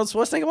Arnold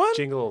Schwarzenegger one.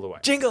 Jingle All the Way.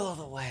 Jingle All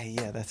the Way.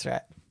 Yeah, that's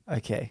right.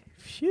 Okay.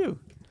 Phew.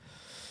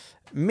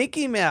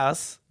 Mickey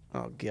Mouse,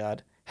 oh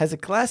God, has a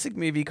classic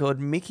movie called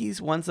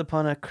Mickey's Once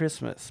Upon a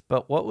Christmas.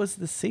 But what was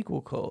the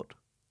sequel called?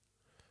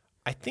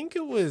 I think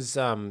it was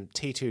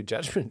T2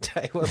 Judgment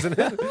Day, wasn't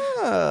it?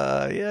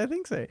 Yeah, I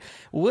think so.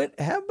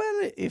 How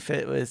about it if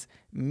it was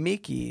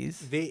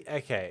Mickey's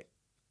Okay.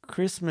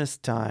 Christmas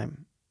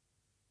Time?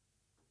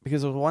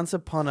 Because it was Once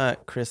Upon a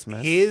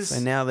Christmas. So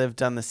now they've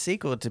done the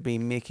sequel to be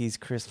Mickey's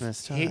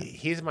Christmas Time.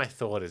 Here's my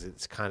thought: is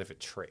it's kind of a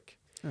trick.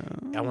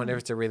 I wonder if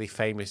it's a really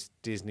famous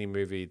Disney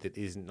movie that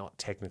is not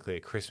technically a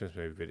Christmas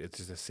movie, but it's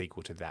just a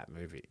sequel to that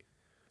movie.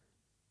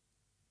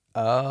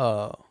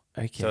 Oh,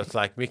 okay. So it's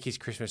like Mickey's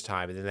Christmas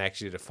Time, and then they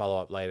actually did a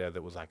follow-up later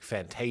that was like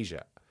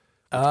Fantasia,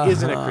 which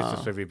isn't a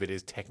Christmas movie, but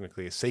is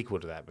technically a sequel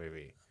to that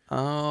movie.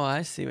 Oh,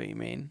 I see what you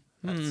mean.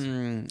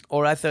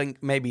 Or I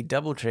think maybe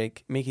double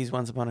trick, Mickey's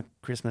Once Upon a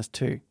Christmas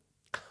 2.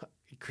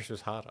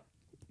 Christmas Harder.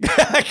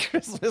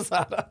 Christmas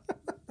Harder.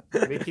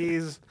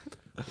 Mickey's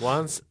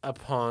Once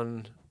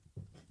Upon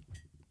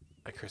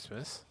a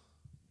Christmas.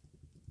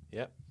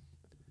 Yep.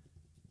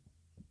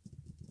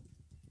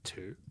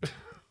 2. /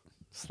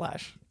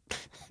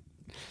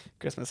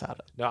 Christmas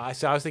Harder. No, I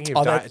was thinking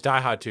of Die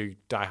Hard 2,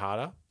 Die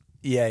Harder.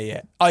 Yeah,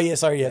 yeah. Oh, yeah.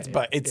 Sorry, yeah.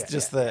 But it's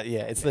just the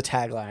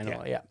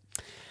tagline.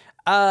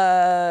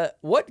 Yeah.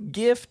 What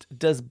gift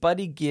does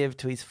Buddy give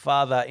to his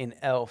father in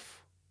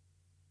Elf?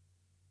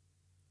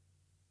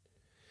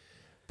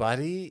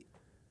 Buddy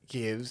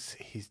gives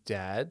his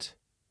dad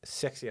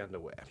sexy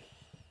underwear.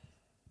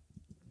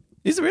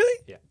 Is it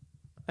really? Yeah.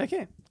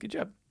 Okay, good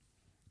job.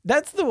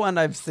 That's the one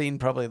I've seen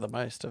probably the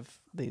most of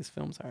these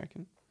films, I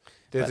reckon.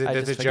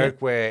 There's a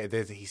joke where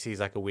he sees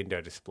like a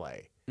window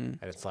display, and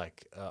it's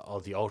like,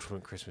 the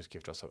ultimate Christmas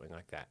gift or something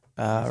like that.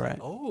 Right.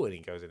 Like, and he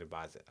goes in and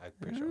buys it. I'm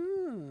pretty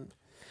sure.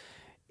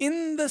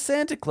 In the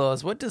Santa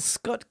Claus, what does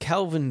Scott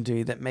Calvin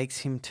do that makes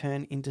him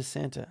turn into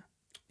Santa?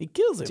 He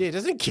kills him. Yeah, he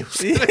doesn't kill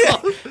Santa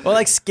Claus. Or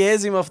like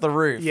scares him off the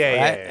roof, Yeah,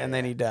 right? yeah, And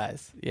then he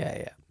dies. Yeah,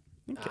 yeah.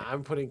 Okay.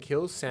 I'm putting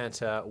kill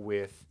Santa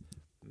with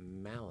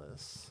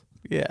malice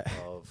Yeah.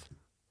 of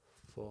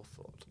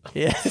forethought.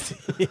 Yes,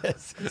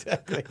 yes,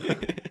 exactly.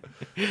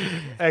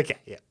 Okay,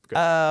 yeah.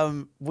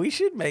 Good. We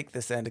should make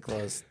the Santa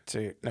Claus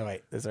 2. No,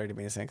 wait, there's already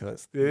been a Santa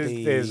Claus.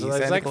 There's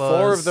Santa like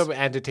Claus 4 of them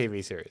and a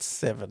TV series.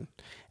 7.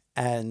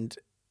 And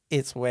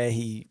it's where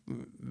he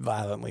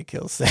violently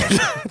kills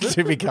Santa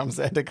to become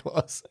Santa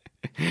Claus.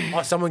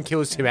 Oh, someone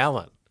kills Tim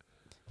Allen.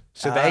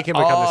 So they can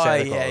become the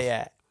Santa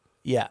Claus.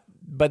 Yeah.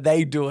 But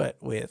they do it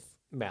with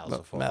Malice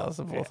of Forethought. Malice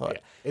of Forethought.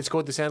 Yeah. It's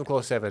called the Santa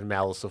Claus 7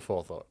 Malice of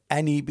Forethought.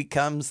 And he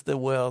becomes the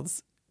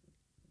world's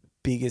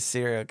biggest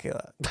serial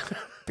killer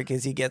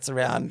because he gets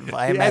around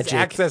via He has magic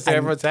access to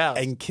everyone's house.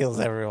 and kills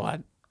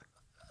everyone.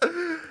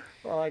 I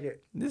like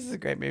it. This is a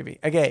great movie.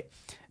 Okay,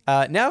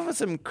 now for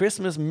some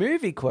Christmas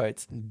movie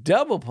quotes.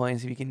 Double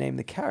points if you can name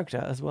the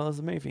character as well as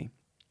the movie.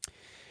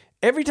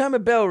 Every time a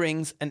bell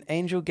rings, an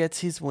angel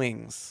gets his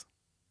wings.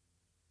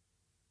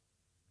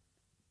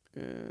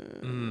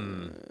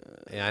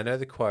 Yeah, I know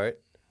the quote.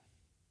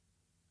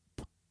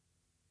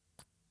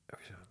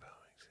 Every time a bell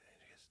rings, an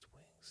angel gets its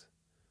wings.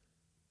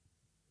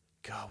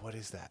 God, what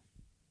is that?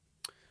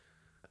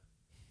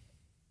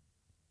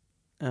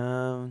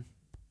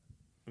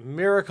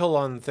 Miracle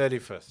on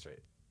 31st Street.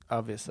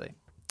 Obviously.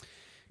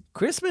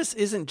 Christmas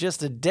isn't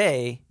just a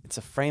day, it's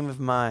a frame of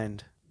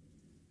mind.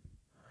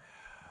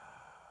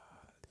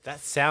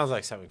 That sounds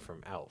like something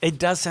from Elf. It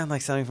does sound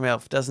like something from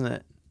Elf, doesn't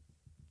it?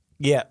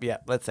 Yeah,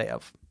 let's say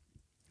Elf.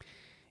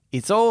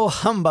 It's all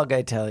humbug,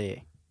 I tell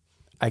you.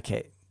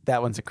 Okay,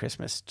 that one's a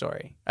Christmas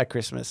story. A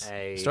Christmas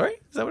story?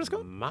 Is that what it's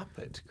called?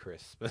 Muppet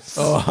Christmas.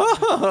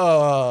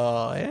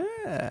 Oh,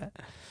 yeah.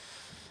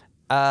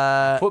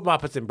 Put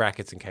Muppets in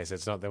brackets in case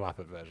it's not the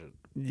Muppet version.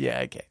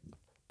 Yeah, okay.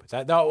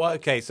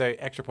 Okay, so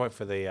extra point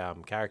for the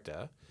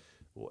character.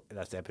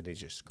 That's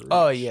Ebenezer Scrooge.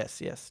 Oh, yes,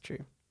 true.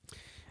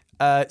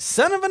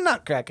 Son of a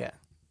Nutcracker.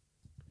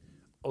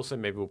 Also,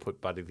 maybe we'll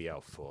put Buddy the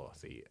Elf for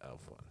the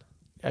Elf one.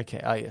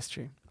 Okay, oh, yes,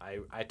 true.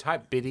 I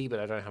typed Biddy, but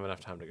I don't have enough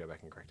time to go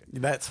back and correct it.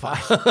 That's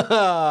fine.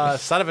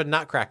 Son of a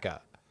Nutcracker.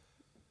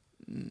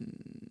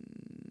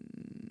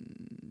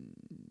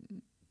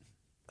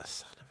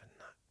 Son of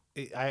a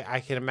nut. I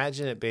can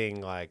imagine it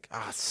being like,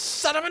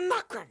 son of a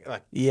nutcracker.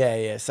 Like,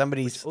 yeah,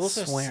 somebody's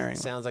also swearing.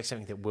 Sounds like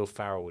something that Will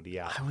Ferrell would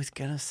yell. I was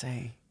going to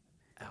say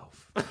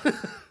Elf.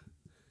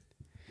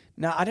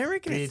 No, I don't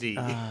reckon Biddy.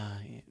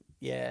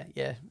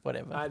 Yeah,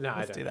 whatever.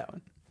 Let's do that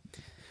one.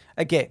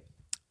 Okay.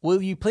 Will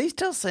you please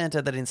tell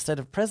Santa that instead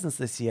of presents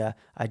this year,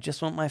 I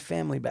just want my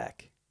family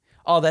back?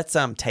 Oh, that's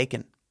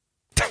Taken.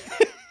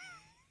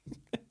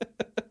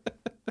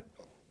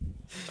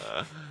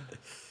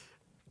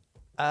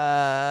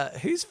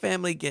 Whose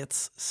family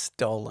gets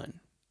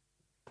stolen?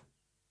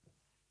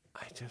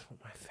 I just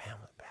want my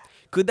family back.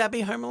 Could that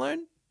be Home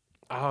Alone?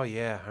 Oh,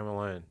 yeah, Home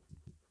Alone.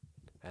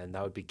 And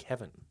that would be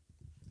Kevin.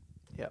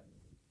 Yep.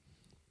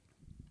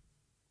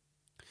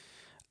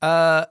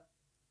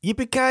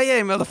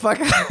 Yippee-ki-yay,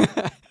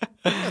 motherfucker.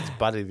 That's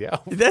Buddy the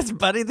Elf. That's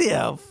Buddy the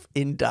Elf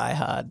in Die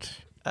Hard.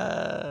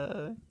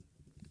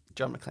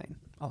 John McClane,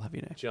 I'll have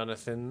you know.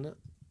 Jonathan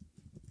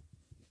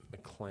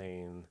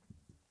McClane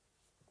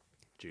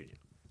Jr.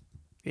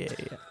 Yeah.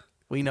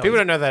 We know. People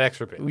don't know that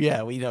extra bit.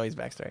 Yeah, we know his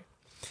backstory.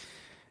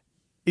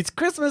 It's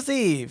Christmas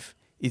Eve.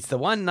 It's the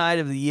one night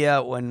of the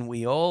year when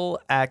we all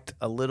act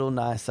a little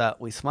nicer,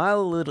 we smile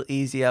a little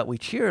easier, we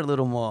cheer a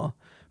little more.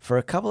 For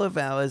a couple of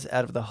hours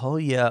out of the whole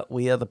year,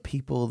 we are the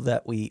people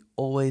that we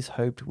always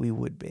hoped we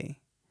would be.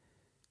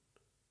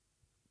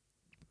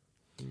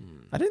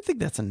 I don't think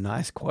that's a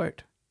nice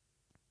quote.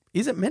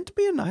 Is it meant to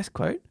be a nice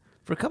quote?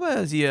 For a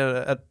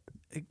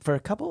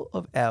couple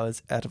of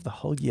hours out of the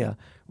whole year,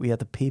 we are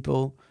the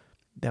people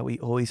that we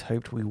always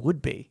hoped we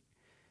would be.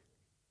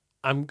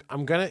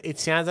 It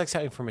sounds like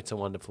something from It's a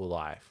Wonderful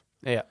Life.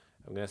 Yeah.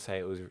 I'm gonna say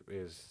it was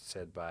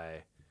said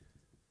by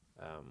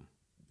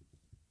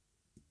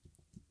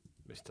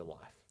Mr.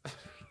 Life.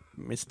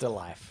 Mr.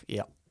 Life,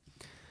 yep.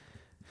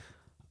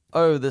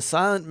 Oh, the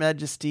silent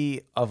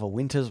majesty of a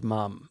winter's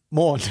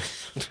morn.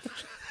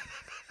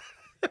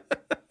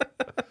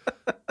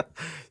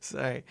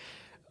 Sorry.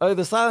 Oh,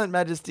 the silent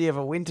majesty of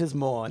a winter's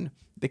morn,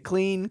 the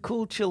clean,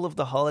 cool chill of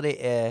the holiday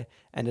air,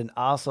 and an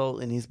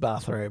arsehole in his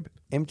bathrobe,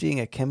 emptying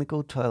a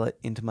chemical toilet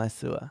into my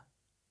sewer.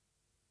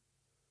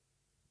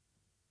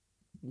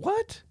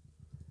 What?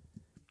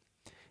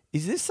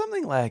 Is this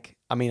something like,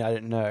 I mean, I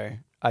don't know.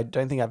 I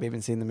don't think I've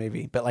even seen the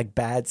movie, but like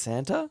Bad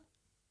Santa?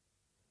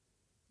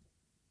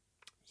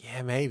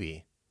 Yeah,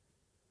 maybe.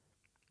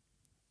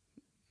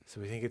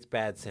 So we think it's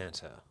Bad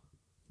Santa.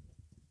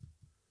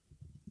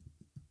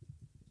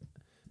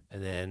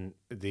 And then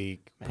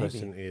the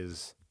person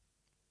is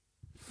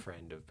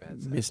friend of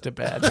Bad Santa. Mr.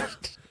 Bad.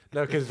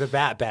 No, because the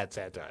Bad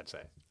Santa, I'd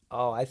say.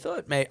 Oh, I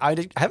thought I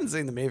haven't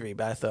seen the movie,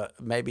 but I thought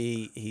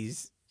maybe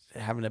he's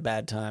having a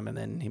bad time and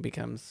then he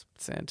becomes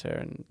Santa.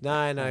 And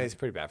No, he's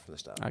pretty bad from the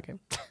start. Okay.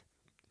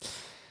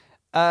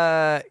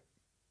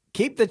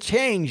 Keep the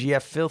change, you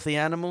filthy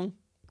animal.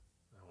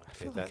 I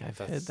feel like I've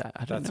heard that.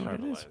 I don't that's know what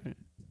it Home is. Alone.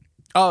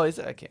 Oh, is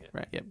it? Okay,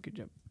 right. Yep, good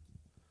job.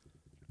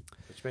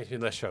 Which makes me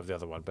less sure of the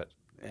other one, but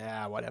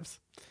Yeah, whatevs.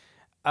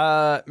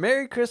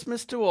 Merry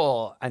Christmas to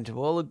all, and to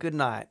all a good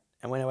night.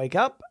 And when I wake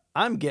up,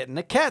 I'm getting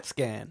a CAT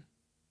scan.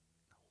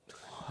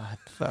 What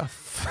the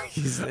fuck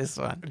is this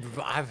one?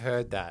 I've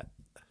heard that.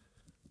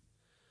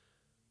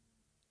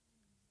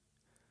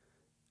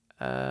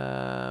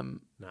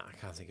 No, I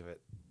can't think of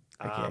it.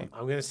 Okay.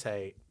 I'm going to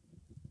say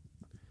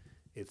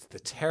it's the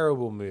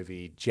terrible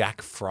movie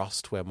Jack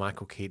Frost where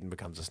Michael Keaton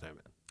becomes a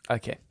snowman.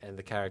 Okay, And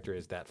the character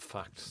is that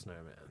fucked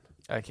snowman.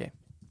 okay.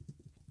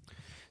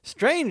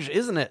 Strange,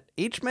 isn't it?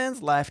 Each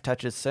man's life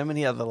touches so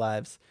many other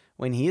lives.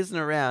 When he isn't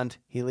around,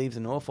 he leaves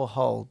an awful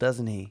hole,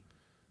 doesn't he?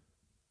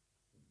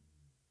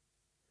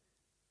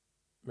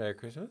 Merry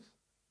Christmas?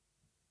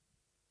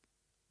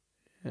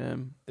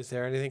 Um, Is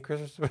there anything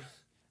Christmas?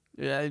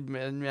 yeah, I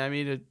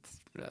mean,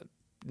 it's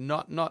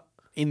not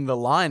in the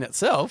line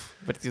itself,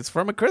 but it's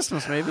from a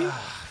Christmas movie.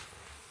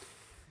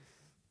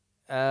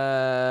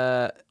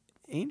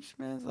 Each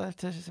man's life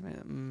touches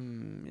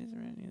something. Is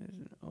there any? There's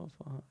an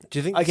awful hole. Do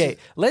you think? Okay,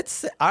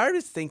 I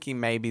was thinking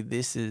maybe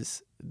this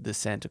is the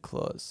Santa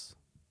Claus.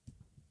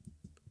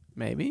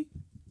 Maybe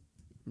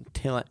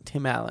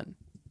Tim Allen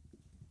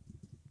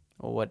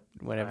or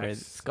whatever it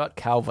is. Scott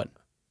Calvin.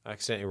 I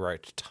accidentally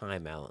wrote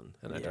Time Allen,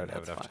 and I Yeah, don't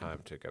have that's enough fine. time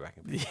to go back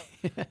and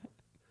forth.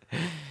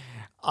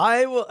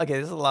 I will. Okay,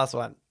 this is the last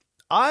one.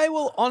 I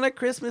will honor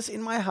Christmas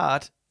in my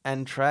heart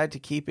and try to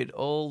keep it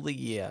all the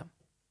year.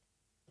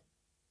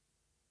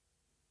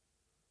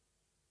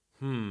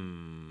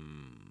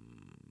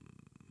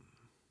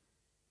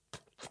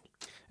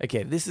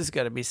 Okay, this has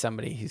got to be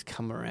somebody who's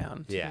come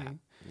around. Yeah.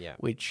 Yeah.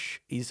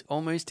 Which is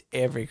almost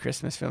every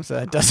Christmas film, so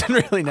that doesn't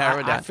really narrow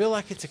it down. I feel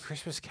like it's a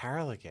Christmas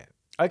Carol again.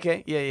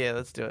 Okay, yeah,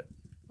 let's do it.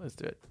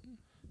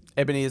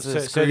 Ebenezer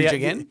Scrooge the,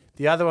 again?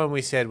 The other one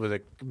we said was a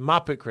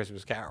Muppet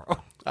Christmas Carol.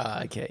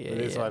 Okay, yeah,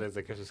 This yeah. one is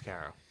a Christmas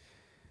Carol.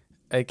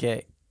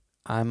 Okay.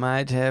 I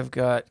might have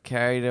got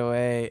carried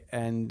away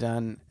and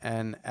done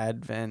an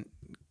advent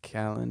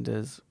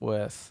calendar's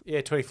worth.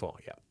 Yeah, 24,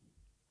 yeah.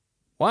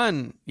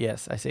 One.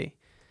 Yes, I see.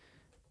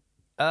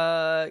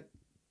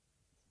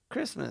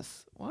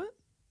 Christmas. What?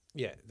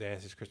 Yeah, the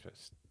answer is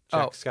Christmas.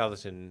 Oh. Jack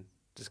Skellington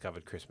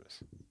discovered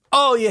Christmas.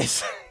 Oh,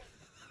 yes.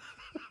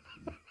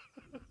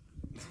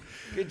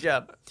 Good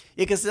job.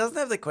 Yeah, because it doesn't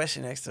have the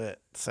question next to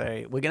it. So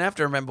we're going to have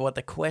to remember what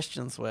the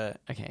questions were.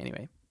 Okay,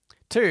 anyway.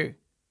 2.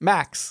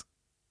 Max.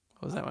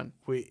 What was that one?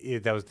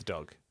 That was the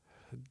dog.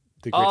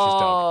 The Grinch's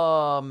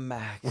dog. Oh,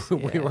 Max. We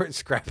yeah. weren't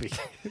Scrappy.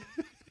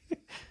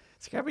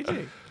 Scrappy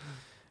too.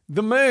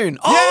 The moon.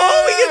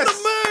 Oh, we get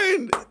the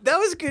moon. That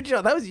was a good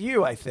job. That was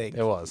you, I think.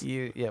 It was.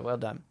 You. Yeah, well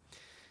done.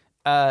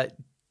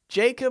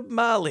 Jacob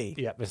Marley.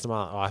 Yeah, Mr.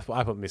 Marley.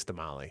 I put Mr.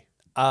 Marley.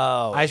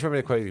 Oh, I just remember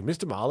the quote.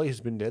 Mr. Marley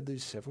has been dead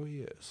these several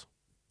years.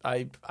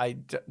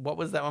 what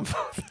was that one for?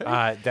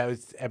 That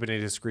was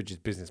Ebenezer Scrooge's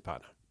business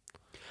partner.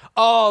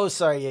 Oh,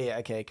 sorry. Yeah.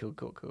 Okay.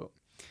 Cool.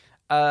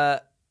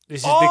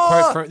 This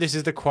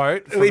is the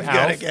quote from We've Alf.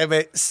 got to give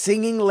it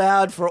singing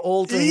loud for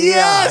all to hear.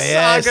 Yes!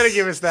 I'm gonna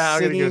give us that.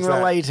 Singing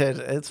related.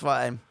 It's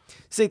fine.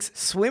 6.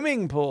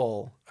 Swimming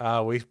pool.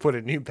 We've put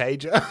a new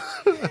pager.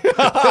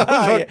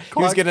 Yeah,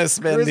 who's going to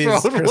spend Chris his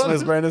rolled Christmas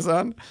one. bonus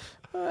on?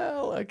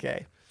 Well,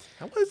 okay.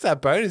 How much is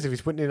that bonus if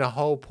he's putting in a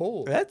whole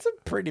pool? That's a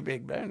pretty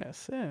big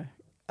bonus. Yeah.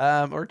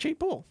 Or a cheap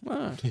pool.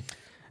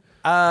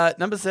 Oh.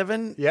 Number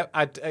 7. Yep.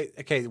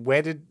 Okay.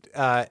 Where did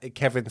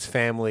Kevin's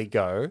family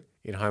go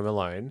in Home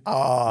Alone?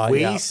 Oh,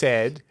 we yeah.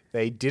 said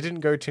they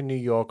didn't go to New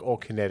York or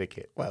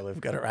Connecticut. Well, we've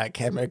got it right,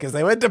 Cameron, because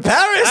they went to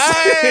Paris.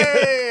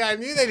 Hey, I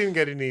knew they didn't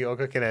go to New York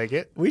or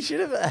Connecticut. We should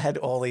have had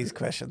all these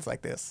questions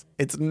like this.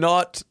 It's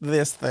not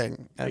this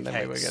thing. And then we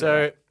Okay, were gonna-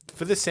 so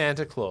for the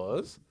Santa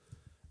Claus,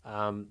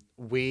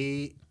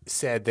 we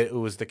said that it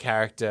was the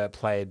character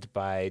played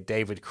by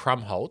David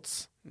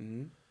Krumholtz.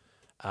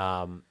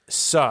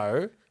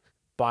 So,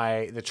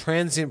 by the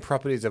transient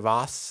properties of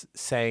us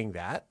saying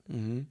that,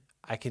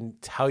 I can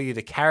tell you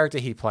the character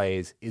he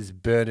plays is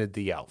Bernard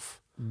the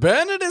Elf.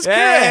 Bernard is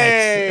correct.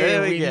 Hey,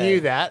 There we go. knew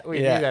that. We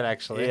knew that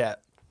actually. Yeah.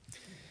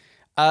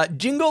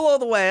 Jingle All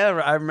the Way.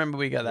 I remember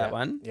we got that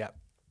one. Yeah.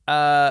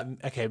 Uh,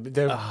 Okay, but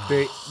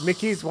the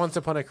Mickey's Once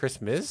Upon a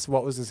Christmas.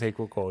 What was the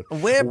sequel called?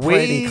 We're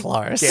pretty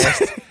close.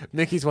 Guessed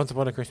Mickey's Once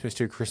Upon a Christmas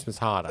 2 Christmas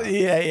Harder.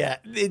 yeah.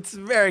 It's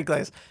very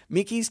close.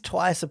 Mickey's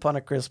Twice Upon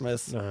a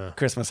Christmas.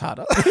 Christmas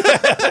Harder.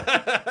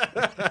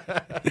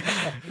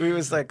 We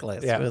were so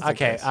close. Yeah. We were so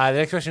Okay. close. The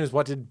next question is,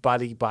 what did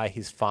Buddy buy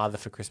his father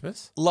for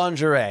Christmas?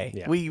 Lingerie.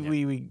 Yeah,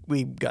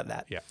 We got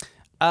that. Yeah.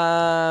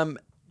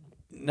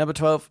 Number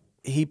 12.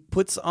 He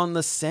puts on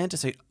the Santa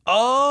suit.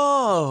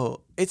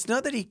 Oh, it's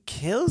not that he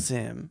kills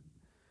him,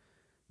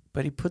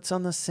 but he puts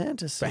on the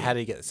Santa suit. But how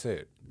did he get the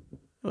suit?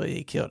 Well,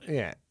 he killed him.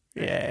 Yeah.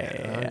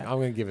 Yeah. I'm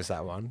going to give us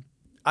that one.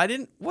 I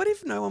didn't. What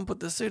if no one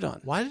put the suit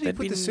on? Why did he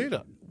put the suit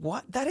on?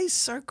 What? That is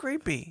so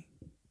creepy.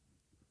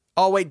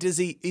 Oh wait, does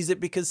he? Is it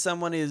because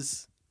someone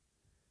is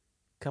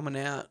coming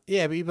out?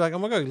 Yeah, but you'd be like, oh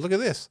my God, look at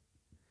this.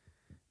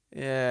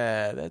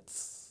 Yeah,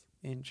 that's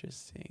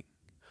interesting.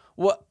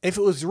 What? If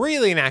it was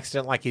really an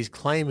accident like he's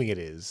claiming it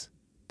is,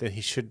 then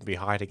he shouldn't be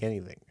hiding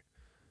anything.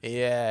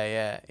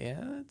 Yeah.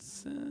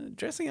 That's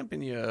dressing up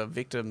in your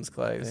victim's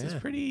clothes is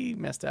pretty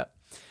messed up.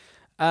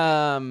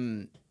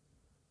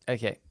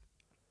 Okay.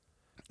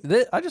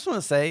 I just want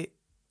to say,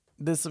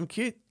 there's some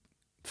cute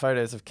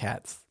photos of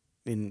cats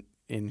in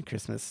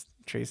Christmas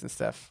trees and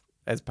stuff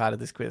as part of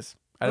this quiz.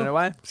 I don't know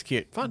why. It's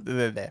cute. Fun.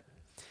 They're there.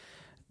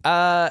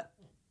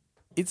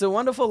 It's a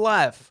Wonderful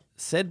Life,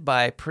 said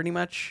by pretty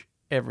much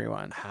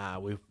everyone. I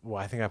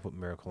think I put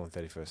Miracle on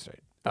 31st Street.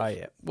 Oh,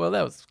 yeah. Well,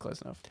 that was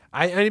close enough.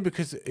 Only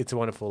because It's a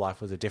Wonderful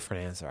Life was a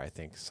different answer, I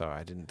think. So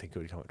I didn't think it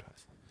would come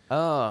twice.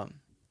 Oh,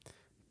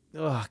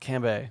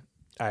 Cambo.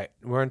 All right,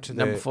 we're on to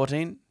Number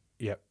 14,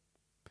 Yep.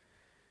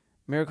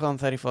 Miracle on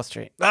 34th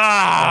Street.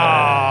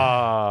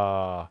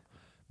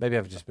 Maybe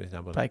I've just missed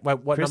number. By Wait,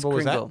 what Chris number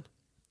was Kringle.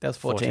 That was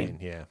 14.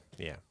 Yeah.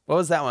 What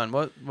was that one?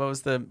 What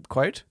was the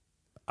quote?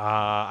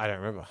 I don't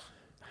remember.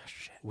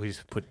 Shit. We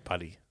just put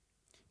Buddy.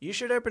 You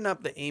should open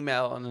up the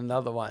email on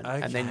another one,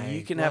 and then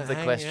you can have the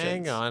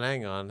questions.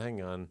 Hang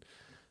on.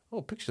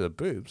 Oh, picture of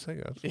the boobs.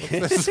 Hang on.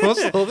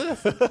 What's all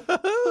this?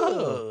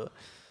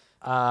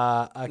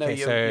 Okay, No,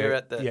 you're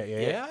at the...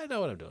 Yeah, I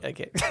know what I'm doing.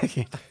 Okay.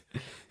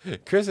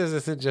 Christmas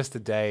isn't just a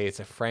day, it's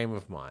a frame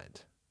of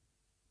mind.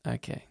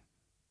 Okay.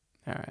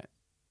 All right.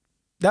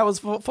 That was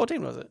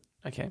 14, was it?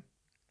 Okay.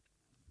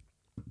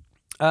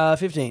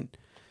 15.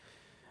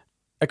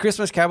 A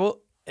Christmas Carol,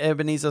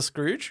 Ebenezer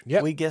Scrooge.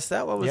 Yep. We guessed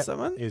that. What was that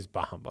one? Is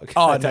Bah Humbug.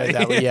 Oh, no,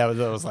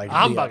 that was like...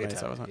 Humbug the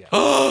attack, other one. yeah.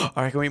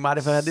 I reckon we might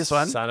have heard this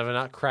one. Son of a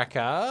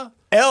Nutcracker.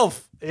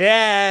 Elf.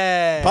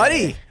 Yeah.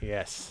 Buddy.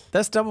 Yes.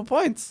 That's double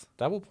points.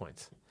 Double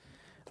points.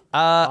 Oh,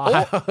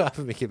 I have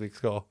a Mickey big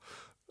score.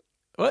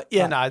 what?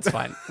 Yeah, no, it's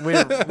fine.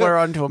 We're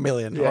on to 1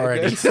 million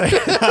already. So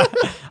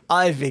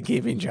I've been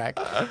keeping track.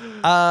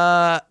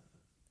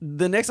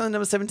 The next one,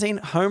 number 17,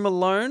 Home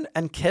Alone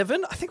and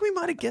Kevin. I think we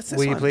might have guessed this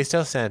Will you one. please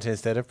tell Santa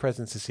instead of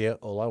presents this year,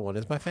 all I want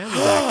is my family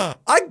back?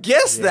 I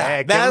guessed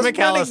Yeah, that. Kevin That's pretty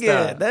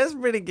McAllister. good. That's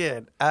pretty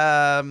good.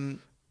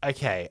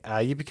 Okay,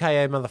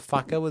 yippee-ki-yay,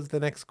 motherfucker was the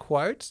next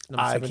quote.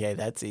 Number 7. Okay,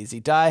 that's easy.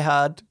 Die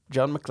Hard,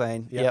 John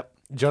McClane. Yep.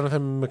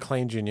 Jonathan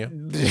McLean Jr.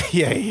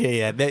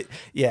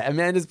 Yeah.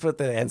 Amanda's put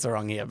the answer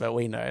wrong here, but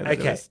we know. that it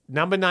Okay, was-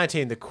 number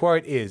 19. The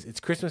quote is, it's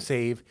Christmas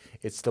Eve.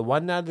 It's the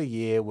one night of the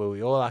year where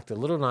we all act a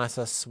little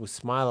nicer, we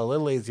smile a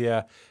little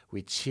easier,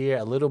 we cheer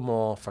a little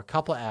more for a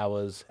couple of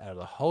hours. Out of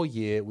the whole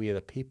year, we are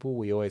the people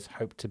we always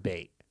hope to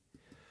be.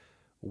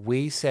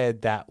 We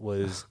said that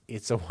was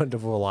It's a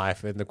Wonderful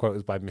Life, and the quote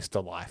was by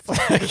Mr. Life.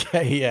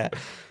 Okay, yeah.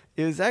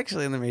 It was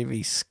actually in the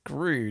movie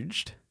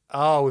Scrooged.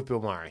 Oh, with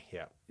Bill Murray,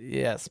 yeah.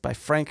 Yes, by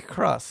Frank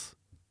Cross.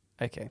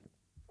 Okay.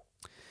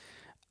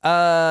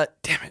 Damn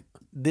it.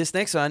 This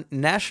next one,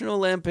 National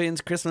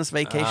Lampoon's Christmas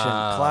Vacation,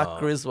 Clark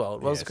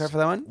Griswold. What was the quote for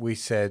that one? We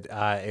said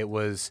it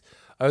was,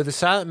 oh, the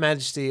silent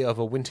majesty of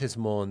a winter's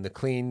morn, the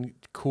clean,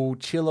 cool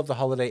chill of the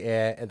holiday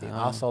air, and the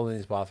arsehole in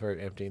his bathrobe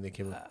emptying the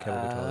chemical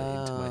toilet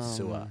into my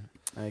sewer.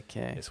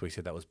 Okay. Yes, we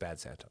said that was Bad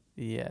Santa.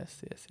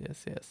 Yes.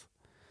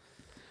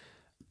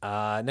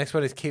 Next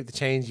one is Keep the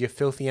Change, You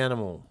Filthy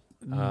Animal.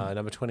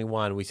 Number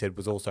 21, we said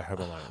was also Home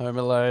Alone. Home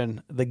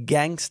Alone, The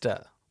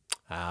Gangster.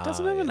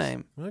 Doesn't have a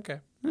name. Okay.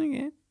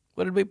 Okay.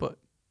 What did we put?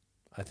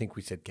 I think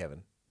we said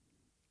Kevin.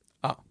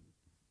 Oh.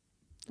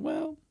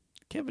 Well,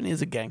 Kevin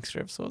is a gangster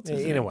of sorts. Yeah,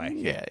 isn't in he? a way.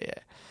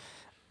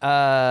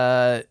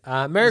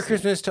 Yeah. Merry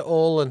Christmas to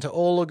all, and to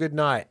all a good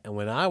night. And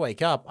when I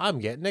wake up, I'm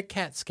getting a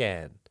CAT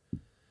scan.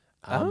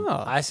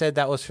 I said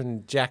that was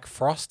from Jack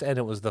Frost, and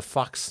it was the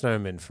fuck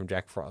snowman from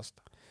Jack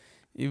Frost.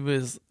 It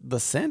was the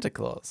Santa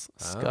Claus,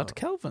 Scott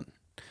Calvin.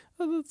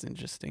 Oh, that's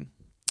interesting.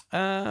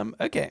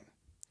 Okay.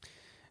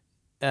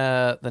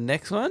 The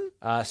next one.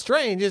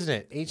 Strange, isn't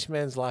it? Each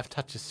man's life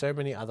touches so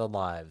many other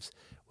lives.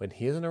 When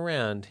he isn't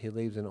around, he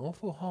leaves an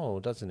awful hole,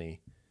 doesn't he?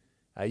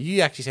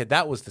 You actually said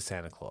that was the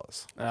Santa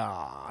Claus.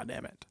 Ah,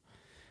 damn it.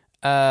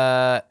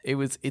 It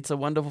was It's a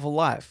Wonderful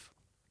Life.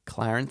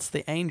 Clarence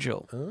the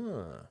Angel.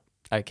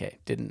 Okay,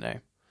 didn't know.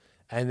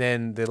 And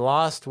then the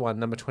last one,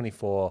 number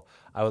 24,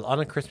 I will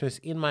honor Christmas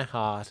in my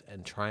heart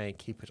and try and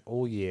keep it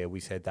all year.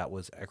 We said that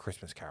was A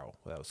Christmas Carol.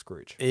 That was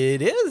Scrooge.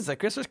 It is A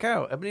Christmas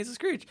Carol, Ebenezer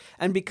Scrooge.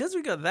 And because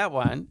we got that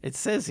one, it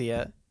says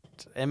here,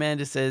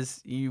 Amanda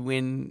says you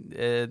win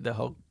the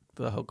whole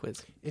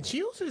quiz. And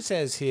she also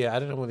says here, I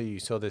don't know whether you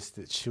saw this,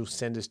 that she'll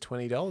send us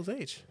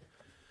 $20 each.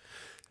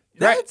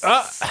 Right.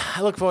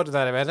 I look forward to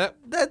that, Amanda.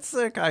 That's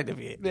so kind of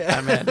you,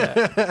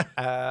 Amanda.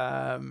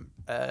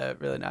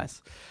 Really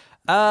nice.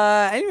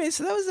 Anyway,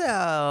 so that was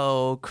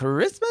our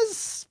Christmas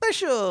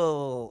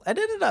special. It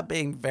ended up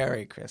being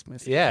very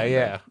Christmassy.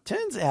 Yeah.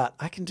 Turns out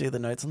I can do the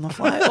notes on the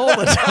fly all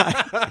the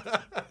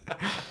time.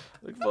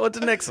 Look forward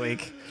to next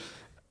week.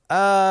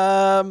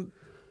 But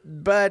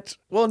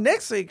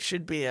next week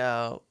should be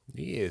our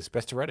Years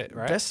best of Reddit,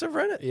 right? best of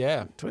Reddit.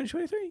 Yeah.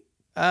 2023.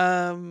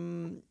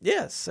 So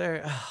there's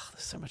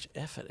so much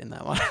effort in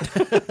that one.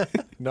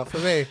 Not for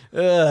me.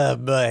 Oh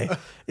boy.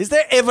 Is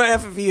there ever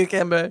effort for you,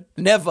 Kembo?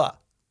 Never.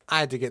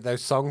 I had to get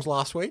those songs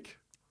last week.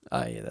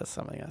 Oh yeah, that's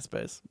something I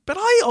suppose. But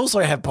I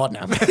also have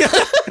Podnam.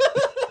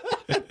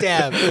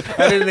 Damn.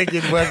 I didn't think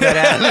you'd work that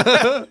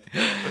out.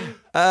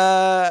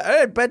 All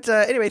right, but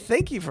anyway,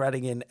 thank you for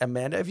writing in,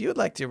 Amanda. If you would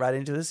like to write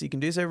into this, you can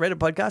do so. Reddit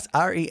podcast,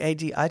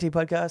 READIT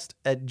podcast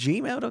at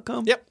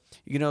gmail.com. Yep.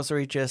 You can also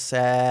reach us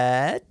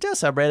at our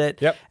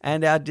subreddit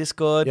and our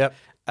Discord. Yep.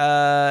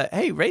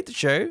 Hey, rate the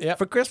show. Yep.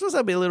 For Christmas,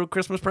 that'll be a little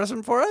Christmas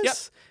present for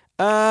us.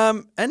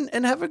 Yep.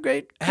 And have a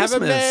great Christmas.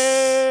 Have a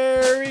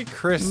Merry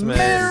Christmas.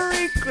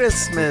 Merry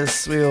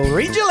Christmas. We'll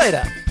read you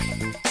later.